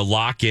 We're going to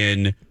lock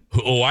in.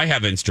 Oh, I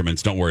have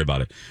instruments. Don't worry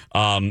about it.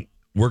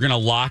 We're going to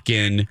lock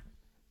in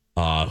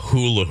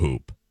hula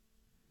hoop.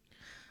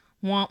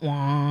 Womp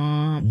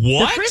womp.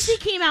 What? The Frisbee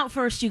came out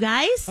first, you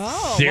guys.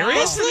 Oh,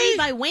 Seriously? Made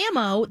by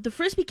Whammo. The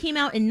Frisbee came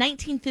out in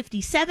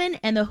 1957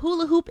 and the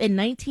hula hoop in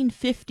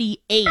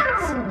 1958. No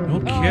Oh,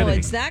 kidding.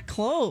 it's that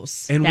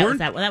close. And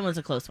That was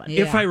a close one.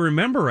 if I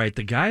remember right,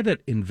 the guy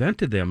that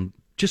invented them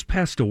just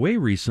passed away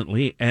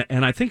recently,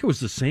 and I think it was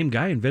the same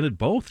guy invented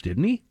both,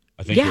 didn't he?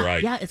 I think you're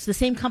right. Yeah, it's the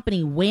same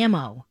company,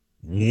 Whammo.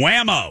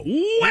 Whammo.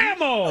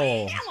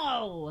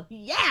 Whammo!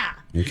 Yeah.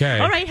 Okay.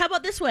 All right, how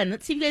about this one?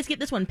 Let's see if you guys get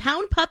this one.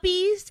 Pound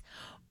Puppies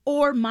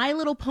or My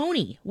Little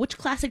Pony? Which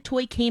classic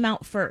toy came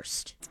out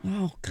first?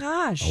 Oh,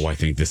 gosh. Oh, I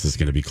think this is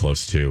going to be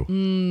close,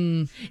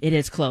 too. It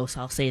is close,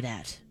 I'll say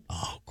that.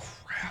 Oh,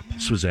 crap.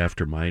 This was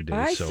after my day,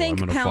 I so think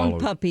I'm going to follow.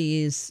 Pound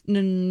Puppies.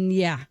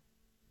 Yeah.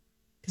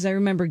 Because I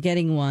remember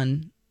getting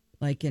one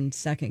like in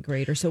second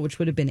grade or so, which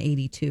would have been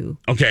 82.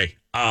 Okay.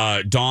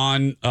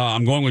 Dawn,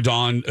 I'm going with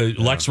Dawn.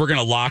 Lex, we're going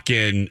to lock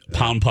in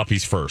Pound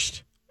Puppies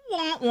first.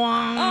 Wah,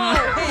 wah.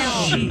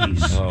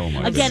 Oh,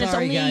 my Again, it's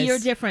Sorry, only guys. a year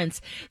difference.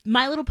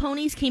 My Little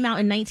Ponies came out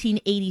in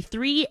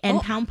 1983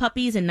 and Pound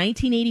Puppies in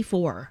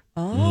 1984.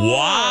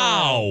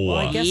 Wow. Well,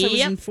 I guess I was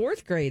Yep. in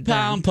fourth grade then.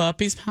 Pound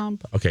Puppies.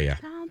 Okay, yeah.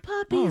 Pound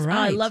Puppies. All right.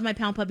 Oh, I love my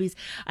Pound Puppies.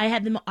 I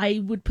had them.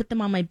 I would put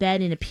them on my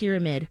bed in a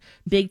pyramid,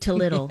 big to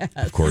little.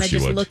 Of course and I you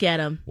just would. look at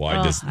them.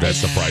 Why? That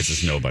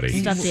surprises nobody.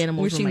 Stuffed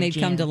animals Wishing were my they'd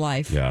come to jam.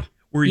 life. Yeah.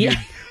 Were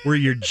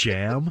your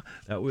jam?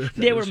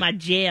 They were my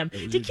jam.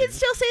 Do kids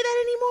still say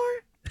that anymore?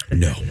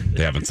 No,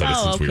 they haven't said it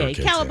Oh, since we were okay.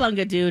 kids.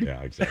 Cowabunga, dude.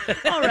 Yeah, exactly.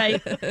 All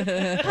right.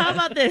 How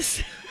about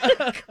this?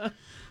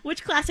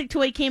 Which classic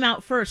toy came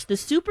out first, the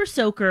Super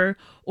Soaker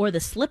or the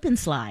Slip and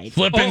Slide?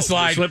 Slip and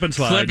slide. Slip and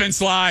slide. Slip and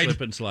slide.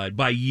 Slip and slide.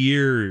 By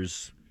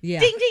years. Yeah.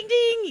 Ding, ding,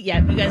 ding.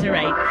 Yeah, you guys are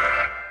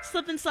right.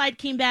 Slip and Slide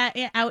came back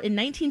out in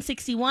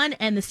 1961,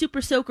 and the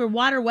Super Soaker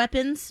Water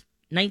Weapons,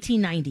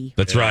 1990.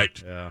 That's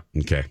right. Yeah.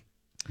 Okay.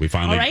 We're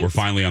All right.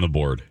 finally on the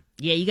board.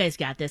 Yeah, you guys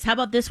got this. How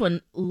about this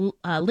one?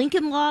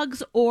 Lincoln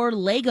Logs or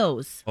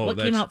Legos? What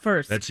came out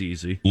first? That's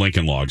easy.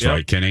 Lincoln Logs, Yep.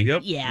 right, Kenny?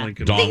 Yep. Yeah.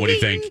 Lincoln Dawn, Logs. what do you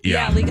think?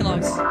 Yeah, Lincoln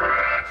Logs.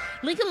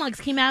 Lincoln Logs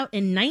came out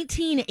in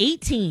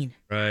 1918.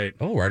 Right.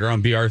 Oh, right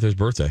around B. Arthur's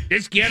birthday.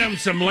 Let's get him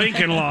some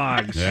Lincoln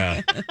Logs.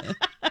 Yeah.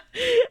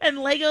 And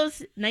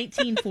Legos,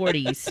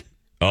 1940s.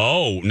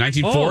 Oh,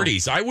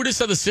 1940s. I would have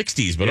said the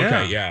 60s, but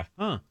okay, yeah.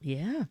 Huh.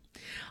 Yeah.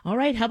 All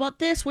right, how about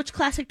this? Which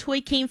classic toy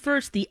came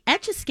first, the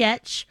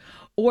Etch-a-Sketch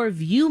or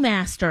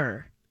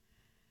Viewmaster?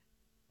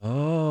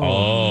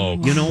 Oh,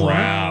 You know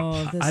crap.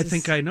 what? this I is-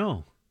 think I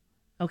know.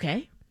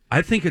 Okay.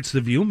 I think it's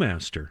the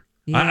Viewmaster.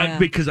 Yeah.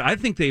 Because I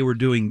think they were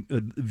doing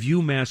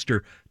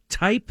Viewmaster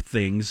type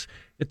things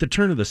at the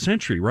turn of the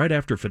century, right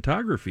after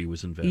photography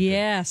was invented.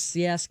 Yes.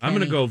 I'm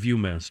going to go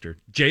Viewmaster.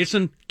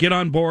 Jason, get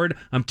on board.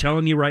 I'm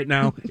telling you right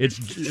now, it's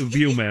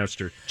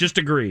Viewmaster. Just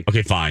agree.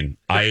 Okay, fine.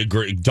 I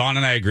agree. Dawn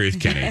and I agree with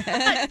Kenny. Ding,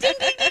 ding,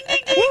 ding, ding,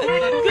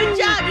 ding. Good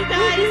job, you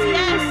guys.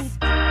 Yes.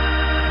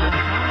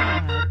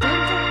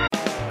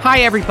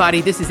 Hi,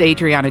 everybody. This is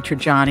Adriana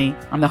Trajani.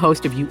 I'm the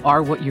host of You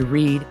Are What You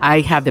Read.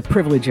 I have the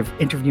privilege of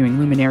interviewing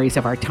luminaries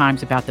of our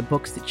times about the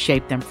books that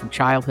shaped them from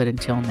childhood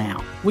until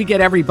now. We get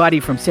everybody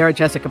from Sarah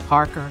Jessica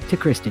Parker to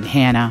Kristen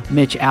Hanna,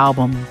 Mitch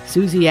Albom,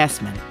 Susie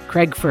Essman,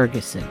 Craig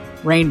Ferguson,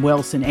 Rainn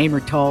Wilson,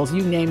 Amor Tolls,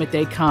 you name it,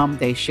 they come,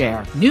 they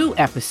share. New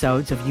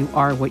episodes of You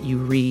Are What You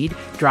Read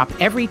drop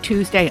every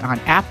Tuesday on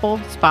Apple,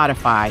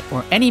 Spotify,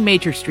 or any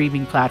major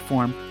streaming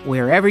platform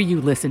wherever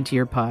you listen to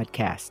your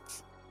podcasts.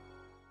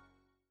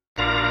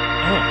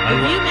 The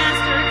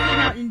Viewmaster came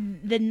out in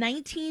the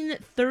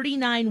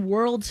 1939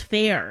 World's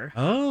Fair.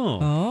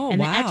 Oh. And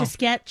wow. the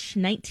Etch-a-Sketch,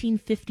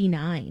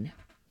 1959.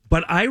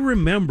 But I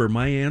remember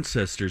my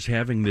ancestors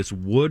having this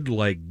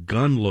wood-like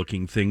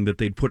gun-looking thing that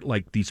they'd put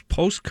like these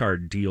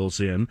postcard deals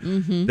in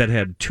that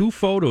had two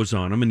photos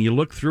on them, and you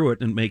look through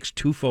it and it makes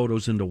two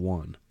photos into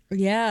one.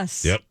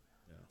 Yes. Yep.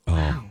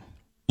 Oh.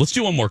 Let's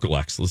do one more,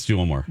 Lex. Let's do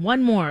one more.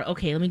 One more.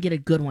 Okay, let me get a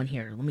good one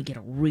here. Let me get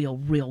a real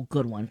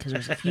good one because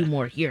there's a few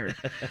more here.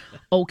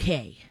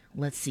 Okay,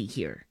 let's see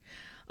here.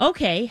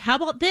 Okay, how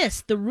about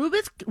this? The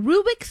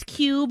Rubik's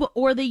Cube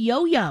or the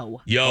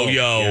yo-yo?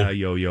 Yo-yo. Yeah,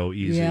 yo-yo,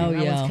 easy. That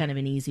was kind of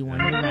an easy one,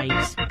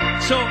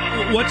 right? So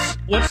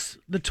what's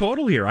the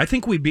total here? I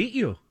think we beat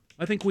you.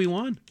 I think we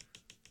won.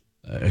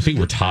 I think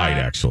we're tied,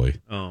 actually.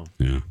 Oh.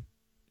 Yeah.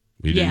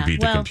 We didn't beat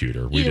the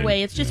computer. Either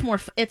way, it's just more.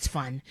 It's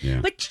fun.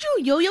 Yeah. But did you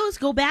know yo-yos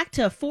go back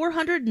to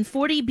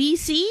 440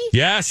 BC?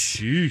 Yes.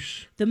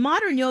 Sheesh. The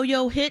modern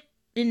yo-yo hit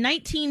in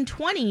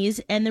 1920s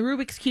and the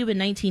Rubik's Cube in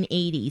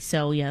 1980.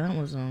 So yeah, that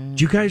was. Do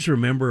you guys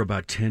remember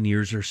about 10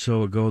 years or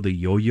so ago the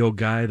yo-yo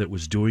guy that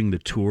was doing the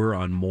tour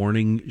on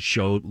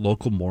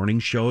local morning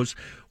shows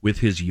with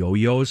his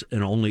yo-yos,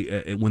 and only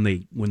when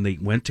they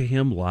went to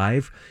him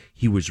live,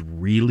 he was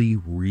really,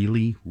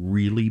 really,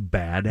 really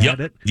bad at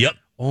it. Yep.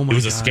 Oh my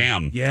God. It was God. a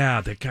scam. Yeah,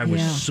 that guy was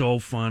Yeah. so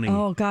funny.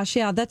 Oh gosh,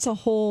 yeah, that's a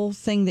whole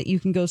thing that you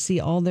can go see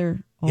all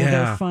their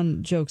Yeah.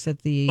 fun jokes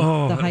at the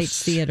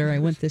Heights Theater. I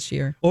went this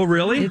year. Oh,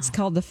 really? It's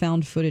called the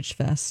Found Footage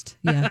Fest.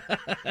 Yeah.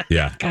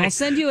 Yeah. I'll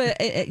send you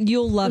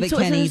you'll love it, So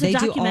Kenny. is it a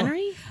They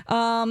documentary? do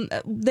all,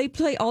 they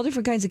play all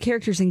different kinds of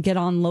characters and get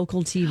on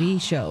local TV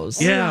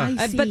shows. Yeah.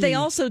 I But they see.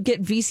 also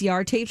get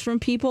VCR tapes from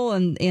people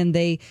and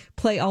they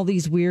play all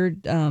these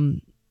weird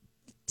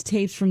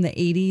tapes from the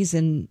 80s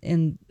and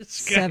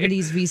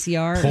 70s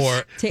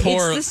VCRs.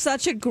 It's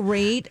such a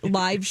great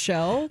live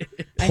show.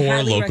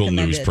 Poor local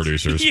news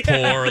producers.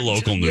 Yeah. Poor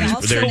local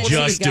news. They're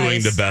just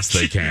doing the best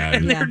they can.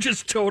 And they're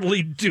just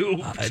totally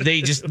doomed.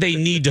 They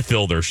need to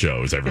fill their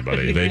shows,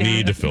 everybody. They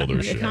need to fill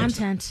their shows.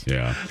 Content.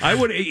 Yeah. I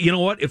would, you know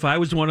what? If I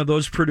was one of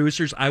those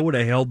producers, I would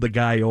have held the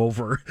guy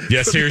over.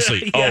 Yeah,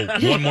 seriously. Yeah.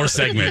 Oh, one more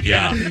segment.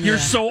 Yeah. You're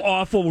so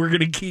awful. We're going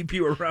to keep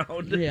you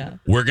around. Yeah.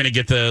 We're going to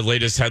get the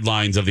latest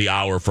headlines of the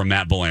hour from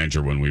Matt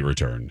Belanger when we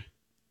return.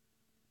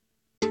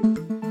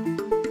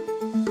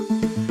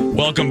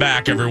 Welcome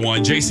back,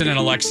 everyone. Jason and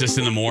Alexis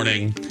in the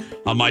morning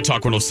on My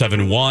Talk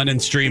 1071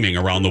 and streaming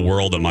around the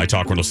world at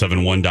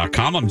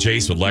MyTalk1071.com. I'm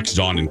Jace with Lex,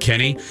 Dawn, and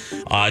Kenny.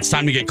 It's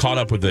time to get caught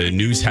up with the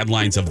news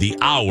headlines of the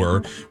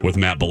hour with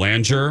Matt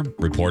Belanger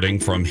reporting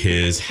from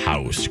his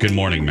house. Good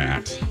morning,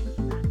 Matt.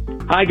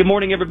 Hi, good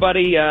morning,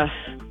 everybody.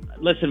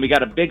 Listen, we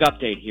got a big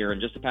update here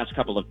in just the past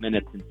couple of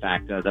minutes. In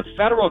fact, the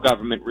federal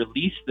government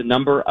released the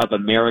number of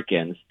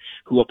Americans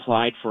who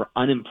applied for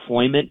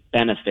unemployment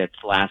benefits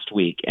last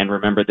week. And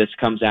remember, this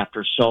comes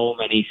after so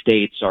many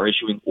states are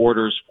issuing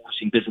orders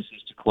forcing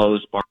businesses to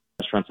close, bars,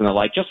 restaurants, and the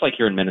like, just like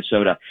here in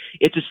Minnesota.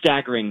 It's a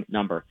staggering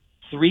number.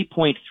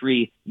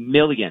 3.3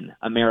 million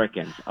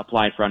Americans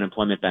applied for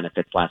unemployment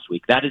benefits last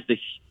week. That is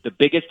the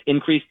biggest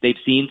increase they've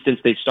seen since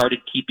they started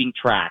keeping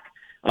track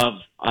of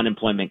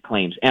unemployment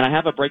claims. And I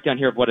have a breakdown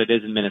here of what it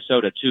is in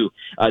Minnesota, too.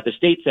 The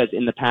state says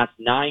in the past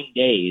 9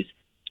 days,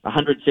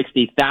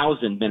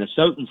 160,000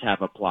 Minnesotans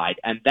have applied,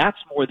 and that's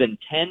more than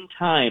 10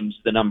 times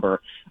the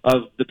number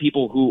of the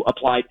people who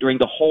applied during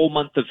the whole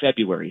month of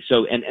February.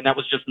 So, and that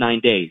was just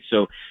 9 days.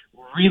 So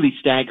really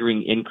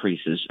staggering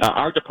increases.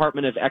 Our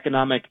Department of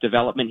Economic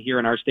Development here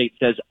in our state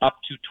says up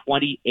to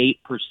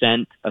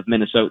 28% of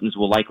Minnesotans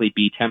will likely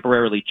be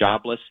temporarily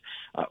jobless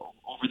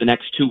over the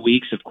next 2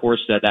 weeks. Of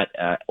course,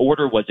 that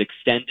order was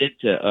extended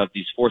of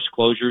these forced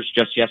closures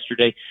just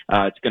yesterday.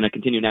 It's going to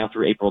continue now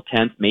through April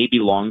 10th, maybe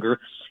longer.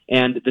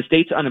 And the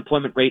state's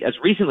unemployment rate as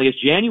recently as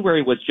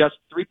January was just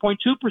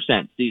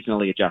 3.2%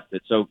 seasonally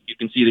adjusted. So you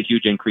can see the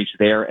huge increase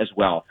there as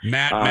well.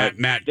 Matt,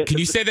 can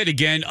you say that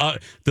again?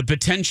 The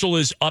potential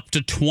is up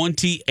to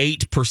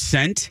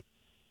 28%?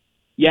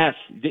 Yes,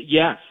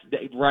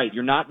 right.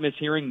 You're not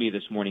mishearing me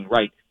this morning.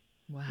 Right.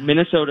 Wow.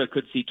 Minnesota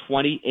could see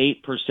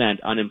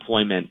 28%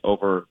 unemployment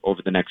over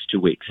the next 2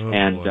 weeks. Oh,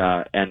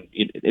 and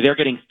they're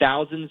getting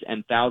thousands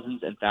and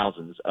thousands and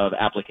thousands of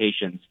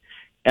applications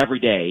every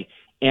day.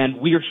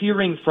 And we're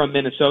hearing from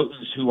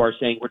Minnesotans who are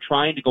saying we're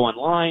trying to go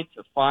online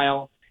to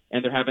file,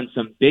 and they're having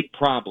some big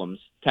problems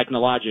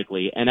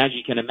technologically. And as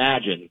you can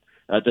imagine,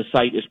 the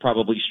site is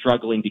probably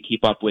struggling to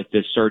keep up with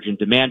this surge in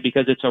demand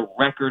because it's a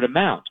record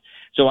amount.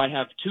 So I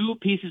have two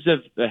pieces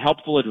of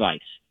helpful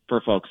advice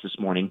for folks this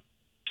morning.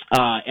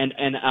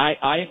 And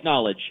I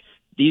acknowledge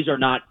these are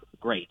not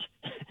great,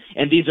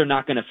 and these are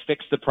not going to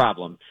fix the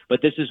problem.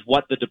 But this is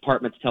what the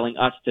department's telling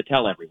us to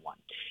tell everyone.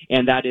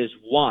 And that is,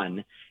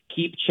 one,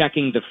 keep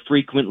checking the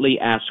frequently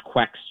asked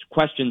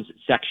questions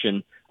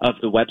section of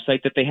the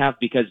website that they have,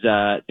 because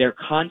they're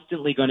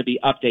constantly going to be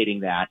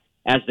updating that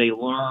as they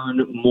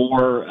learn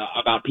more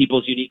about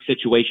people's unique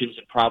situations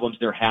and problems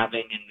they're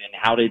having, and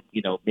how to,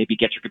 maybe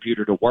get your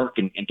computer to work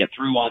and get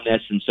through on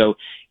this. And so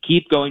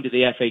keep going to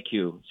the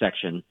FAQ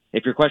section.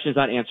 If your question is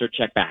not answered,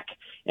 check back.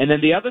 And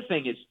then the other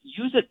thing is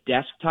use a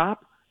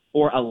desktop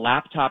or a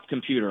laptop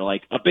computer,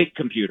 like a big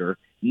computer.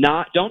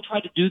 Don't try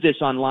to do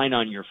this online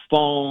on your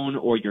phone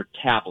or your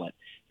tablet,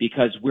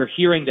 because we're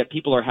hearing that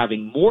people are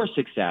having more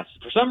success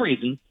for some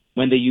reason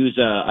when they use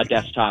a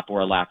desktop or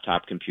a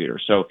laptop computer.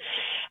 So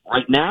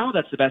right now,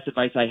 that's the best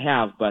advice I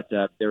have, but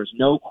there's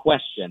no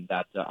question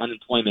that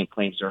unemployment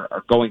claims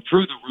are going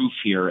through the roof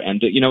here.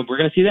 And, we're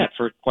going to see that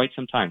for quite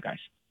some time, guys.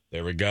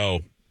 There we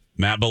go.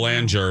 Matt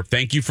Belanger,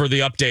 thank you for the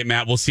update,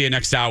 Matt. We'll see you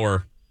next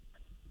hour.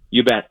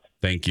 You bet.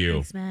 Thank you.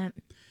 Thanks, Matt.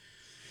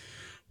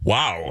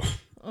 Wow.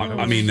 Oh.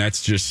 I mean,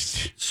 that's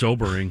just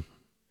sobering.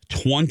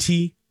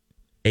 28%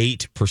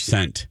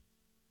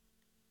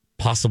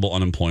 possible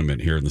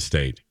unemployment here in the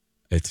state.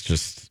 It's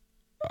just,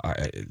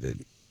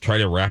 try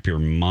to wrap your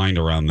mind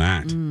around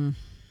that. And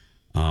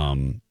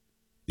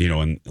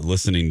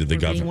listening to the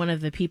government. Being one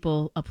of the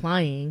people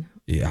applying.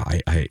 Yeah,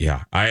 I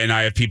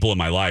have people in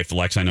my life.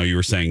 Lex, I know you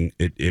were saying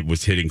it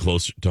was hitting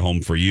close to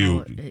home for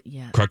you.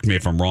 Yeah. Correct me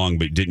if I'm wrong,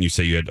 but didn't you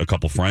say you had a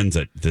couple friends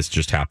that this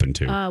just happened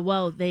to?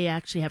 Well, they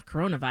actually have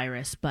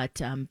coronavirus,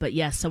 but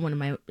yes, someone in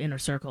my inner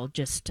circle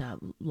just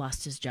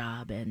lost his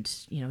job, and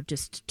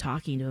just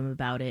talking to him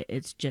about it,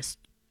 it's just,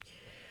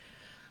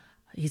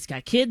 he's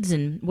got kids,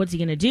 and what's he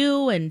going to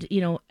do? And,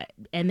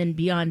 and then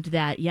beyond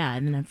that, yeah.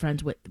 And then I'm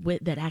friends with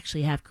that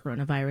actually have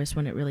coronavirus.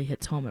 When it really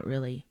hits home, it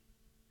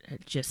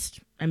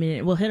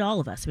will hit all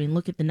of us. I mean,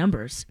 look at the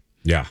numbers.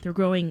 Yeah. They're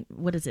growing,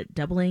 what is it,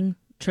 doubling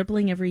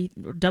every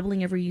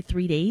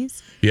 3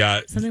 days? Yeah.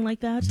 Something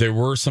like that. There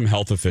were some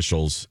health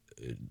officials,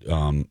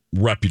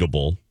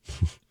 reputable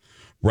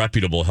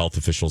health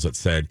officials, that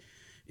said,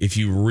 if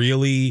you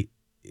really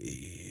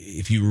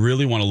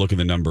want to look at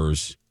the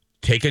numbers,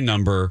 take a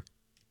number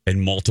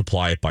and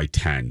multiply it by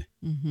 10.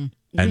 Mm-hmm.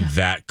 And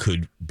that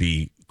could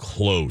be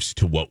close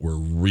to what we're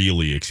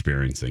really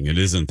experiencing. It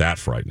isn't that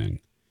frightening.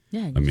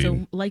 Yeah. I mean,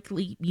 so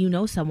likely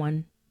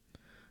someone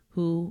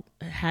who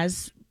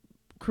has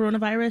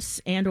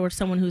coronavirus and or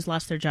someone who's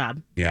lost their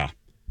job. Yeah.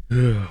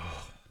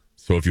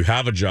 So if you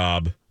have a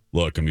job,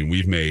 look, I mean,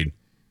 we've made,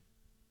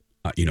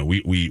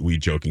 we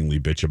jokingly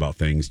bitch about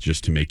things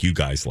just to make you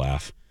guys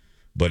laugh.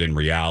 But in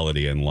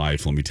reality in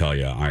life, let me tell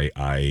you,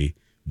 I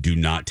do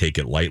not take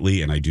it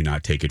lightly and I do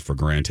not take it for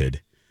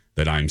granted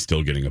that I'm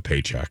still getting a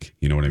paycheck.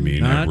 You know what I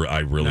mean? I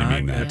really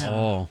mean that. At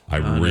all. I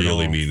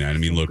really mean that. I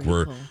mean, look,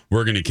 we're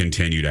going to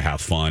continue to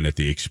have fun at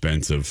the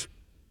expense of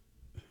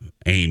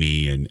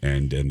Amy and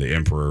the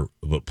Emperor,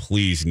 but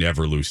please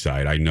never lose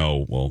sight. I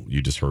know, well,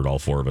 you just heard all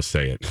four of us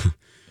say it.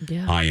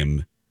 Yeah.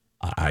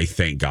 I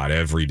thank God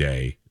every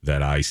day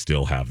that I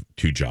still have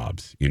two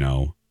jobs,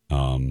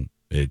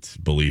 it's,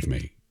 believe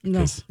me.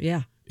 No,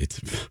 yeah. It's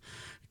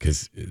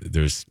because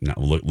there's not,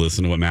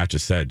 listen to what Matt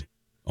just said.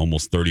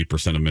 Almost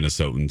 30% of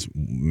Minnesotans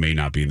may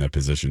not be in that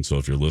position. So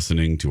if you're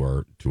listening to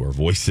our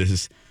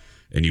voices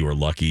and you are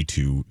lucky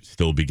to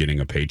still be getting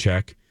a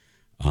paycheck,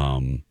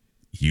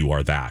 you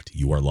are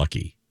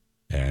lucky.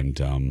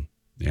 And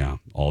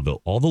all the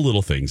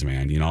little things,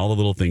 man, all the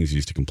little things you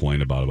used to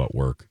complain about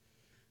work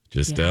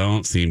just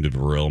don't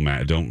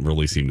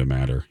really seem to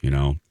matter.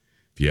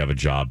 If you have a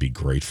job, be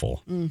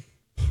grateful.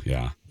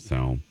 Yeah.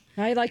 So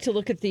I like to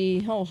look at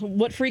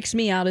what freaks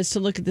me out is to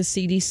look at the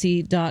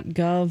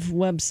CDC.gov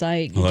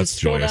website. You just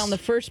scroll down the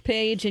first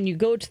page and you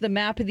go to the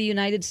map of the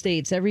United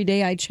States. Every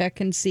day I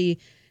check and see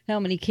how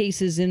many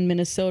cases in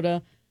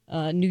Minnesota,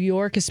 New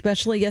York,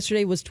 especially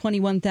yesterday was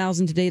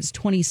 21,000. Today it's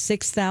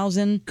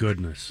 26,000.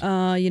 Goodness.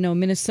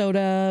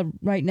 Minnesota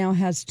right now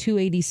has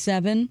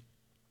 287.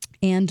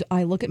 And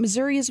I look at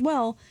Missouri as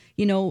well.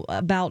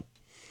 About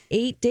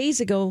 8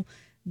 days ago,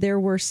 there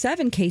were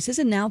 7 cases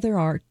and now there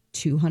are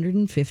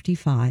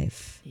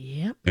 255.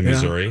 Yep. In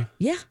Missouri?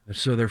 Yeah.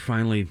 So they're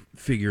finally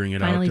figuring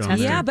it out down there.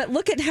 Yeah, but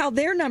look at how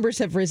their numbers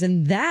have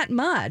risen that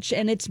much.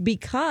 And it's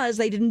because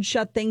they didn't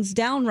shut things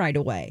down right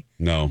away.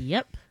 No.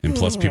 Yep. And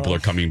plus people are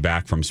coming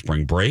back from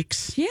spring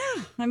breaks. Yeah.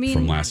 I mean,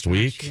 from last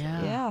week.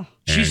 Yeah.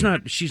 She's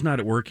not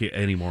at work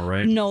anymore,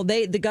 right? No,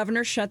 the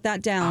governor shut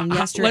that down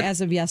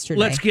as of yesterday.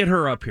 Let's get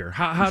her up here.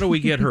 How do we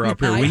get her up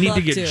here? We need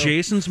to get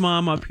Jason's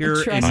mom up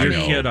here and your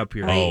kid up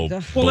here. Oh,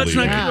 well, let's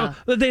not.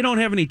 They don't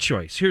have any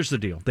choice. Here's the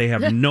deal: they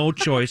have no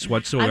choice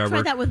whatsoever. I've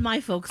tried that with my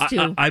folks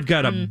too. I've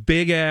got a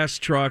big ass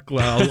truck.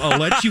 I'll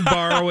let you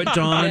borrow it,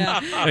 Dawn. Yeah.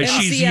 She's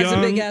MC has young.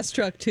 a big ass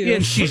truck too.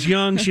 And she's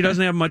young. She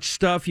doesn't have much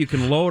stuff. You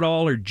can load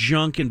all her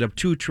junk into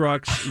 2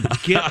 trucks.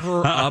 Get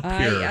her up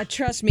here.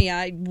 Trust me,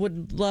 I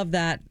would love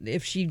that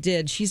if she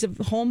did. She's a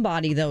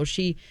homebody, though.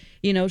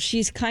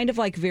 She's kind of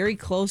like very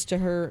close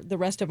to the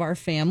rest of our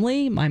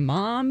family. My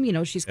mom,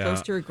 she's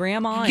close to her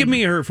grandma. Give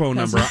me her phone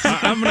number.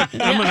 I'm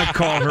gonna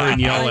call her and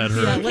yell at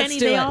her. Kenny,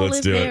 they all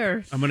live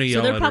there. I'm gonna yell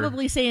at her. So they're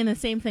probably saying the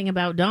same thing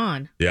about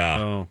Dawn. Yeah.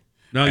 Oh.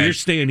 No, you're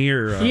staying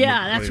here.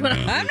 That's what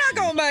I'm not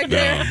going back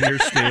there. No, you're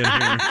staying here.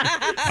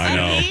 I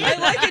know. I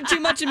like it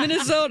too much in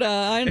Minnesota.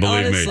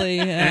 Honestly.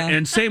 Yeah.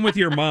 And same with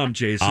your mom,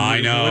 Jason.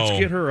 I know. Let's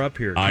get her up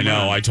here. I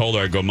know. I told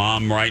her, I go,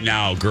 Mom, right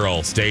now,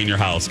 girl, stay in your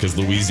house because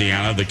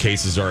Louisiana, the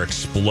cases are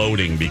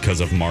exploding because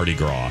of Mardi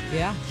Gras.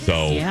 Yeah.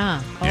 So.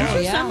 Yeah.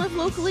 Does your son live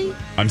locally?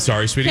 I'm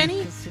sorry, sweetie?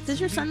 Kenny,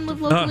 does your son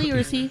live locally or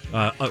is he?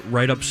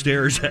 Right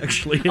upstairs,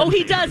 actually. Oh,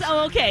 he does?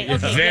 Oh, okay.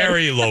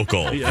 Very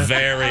local.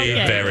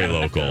 Very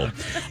local.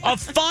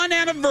 A fun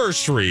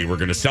anniversary we're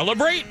going to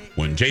celebrate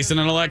when Jason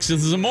and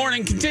Alexis in the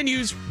morning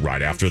continues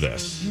right after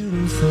this.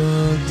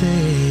 Beautiful day.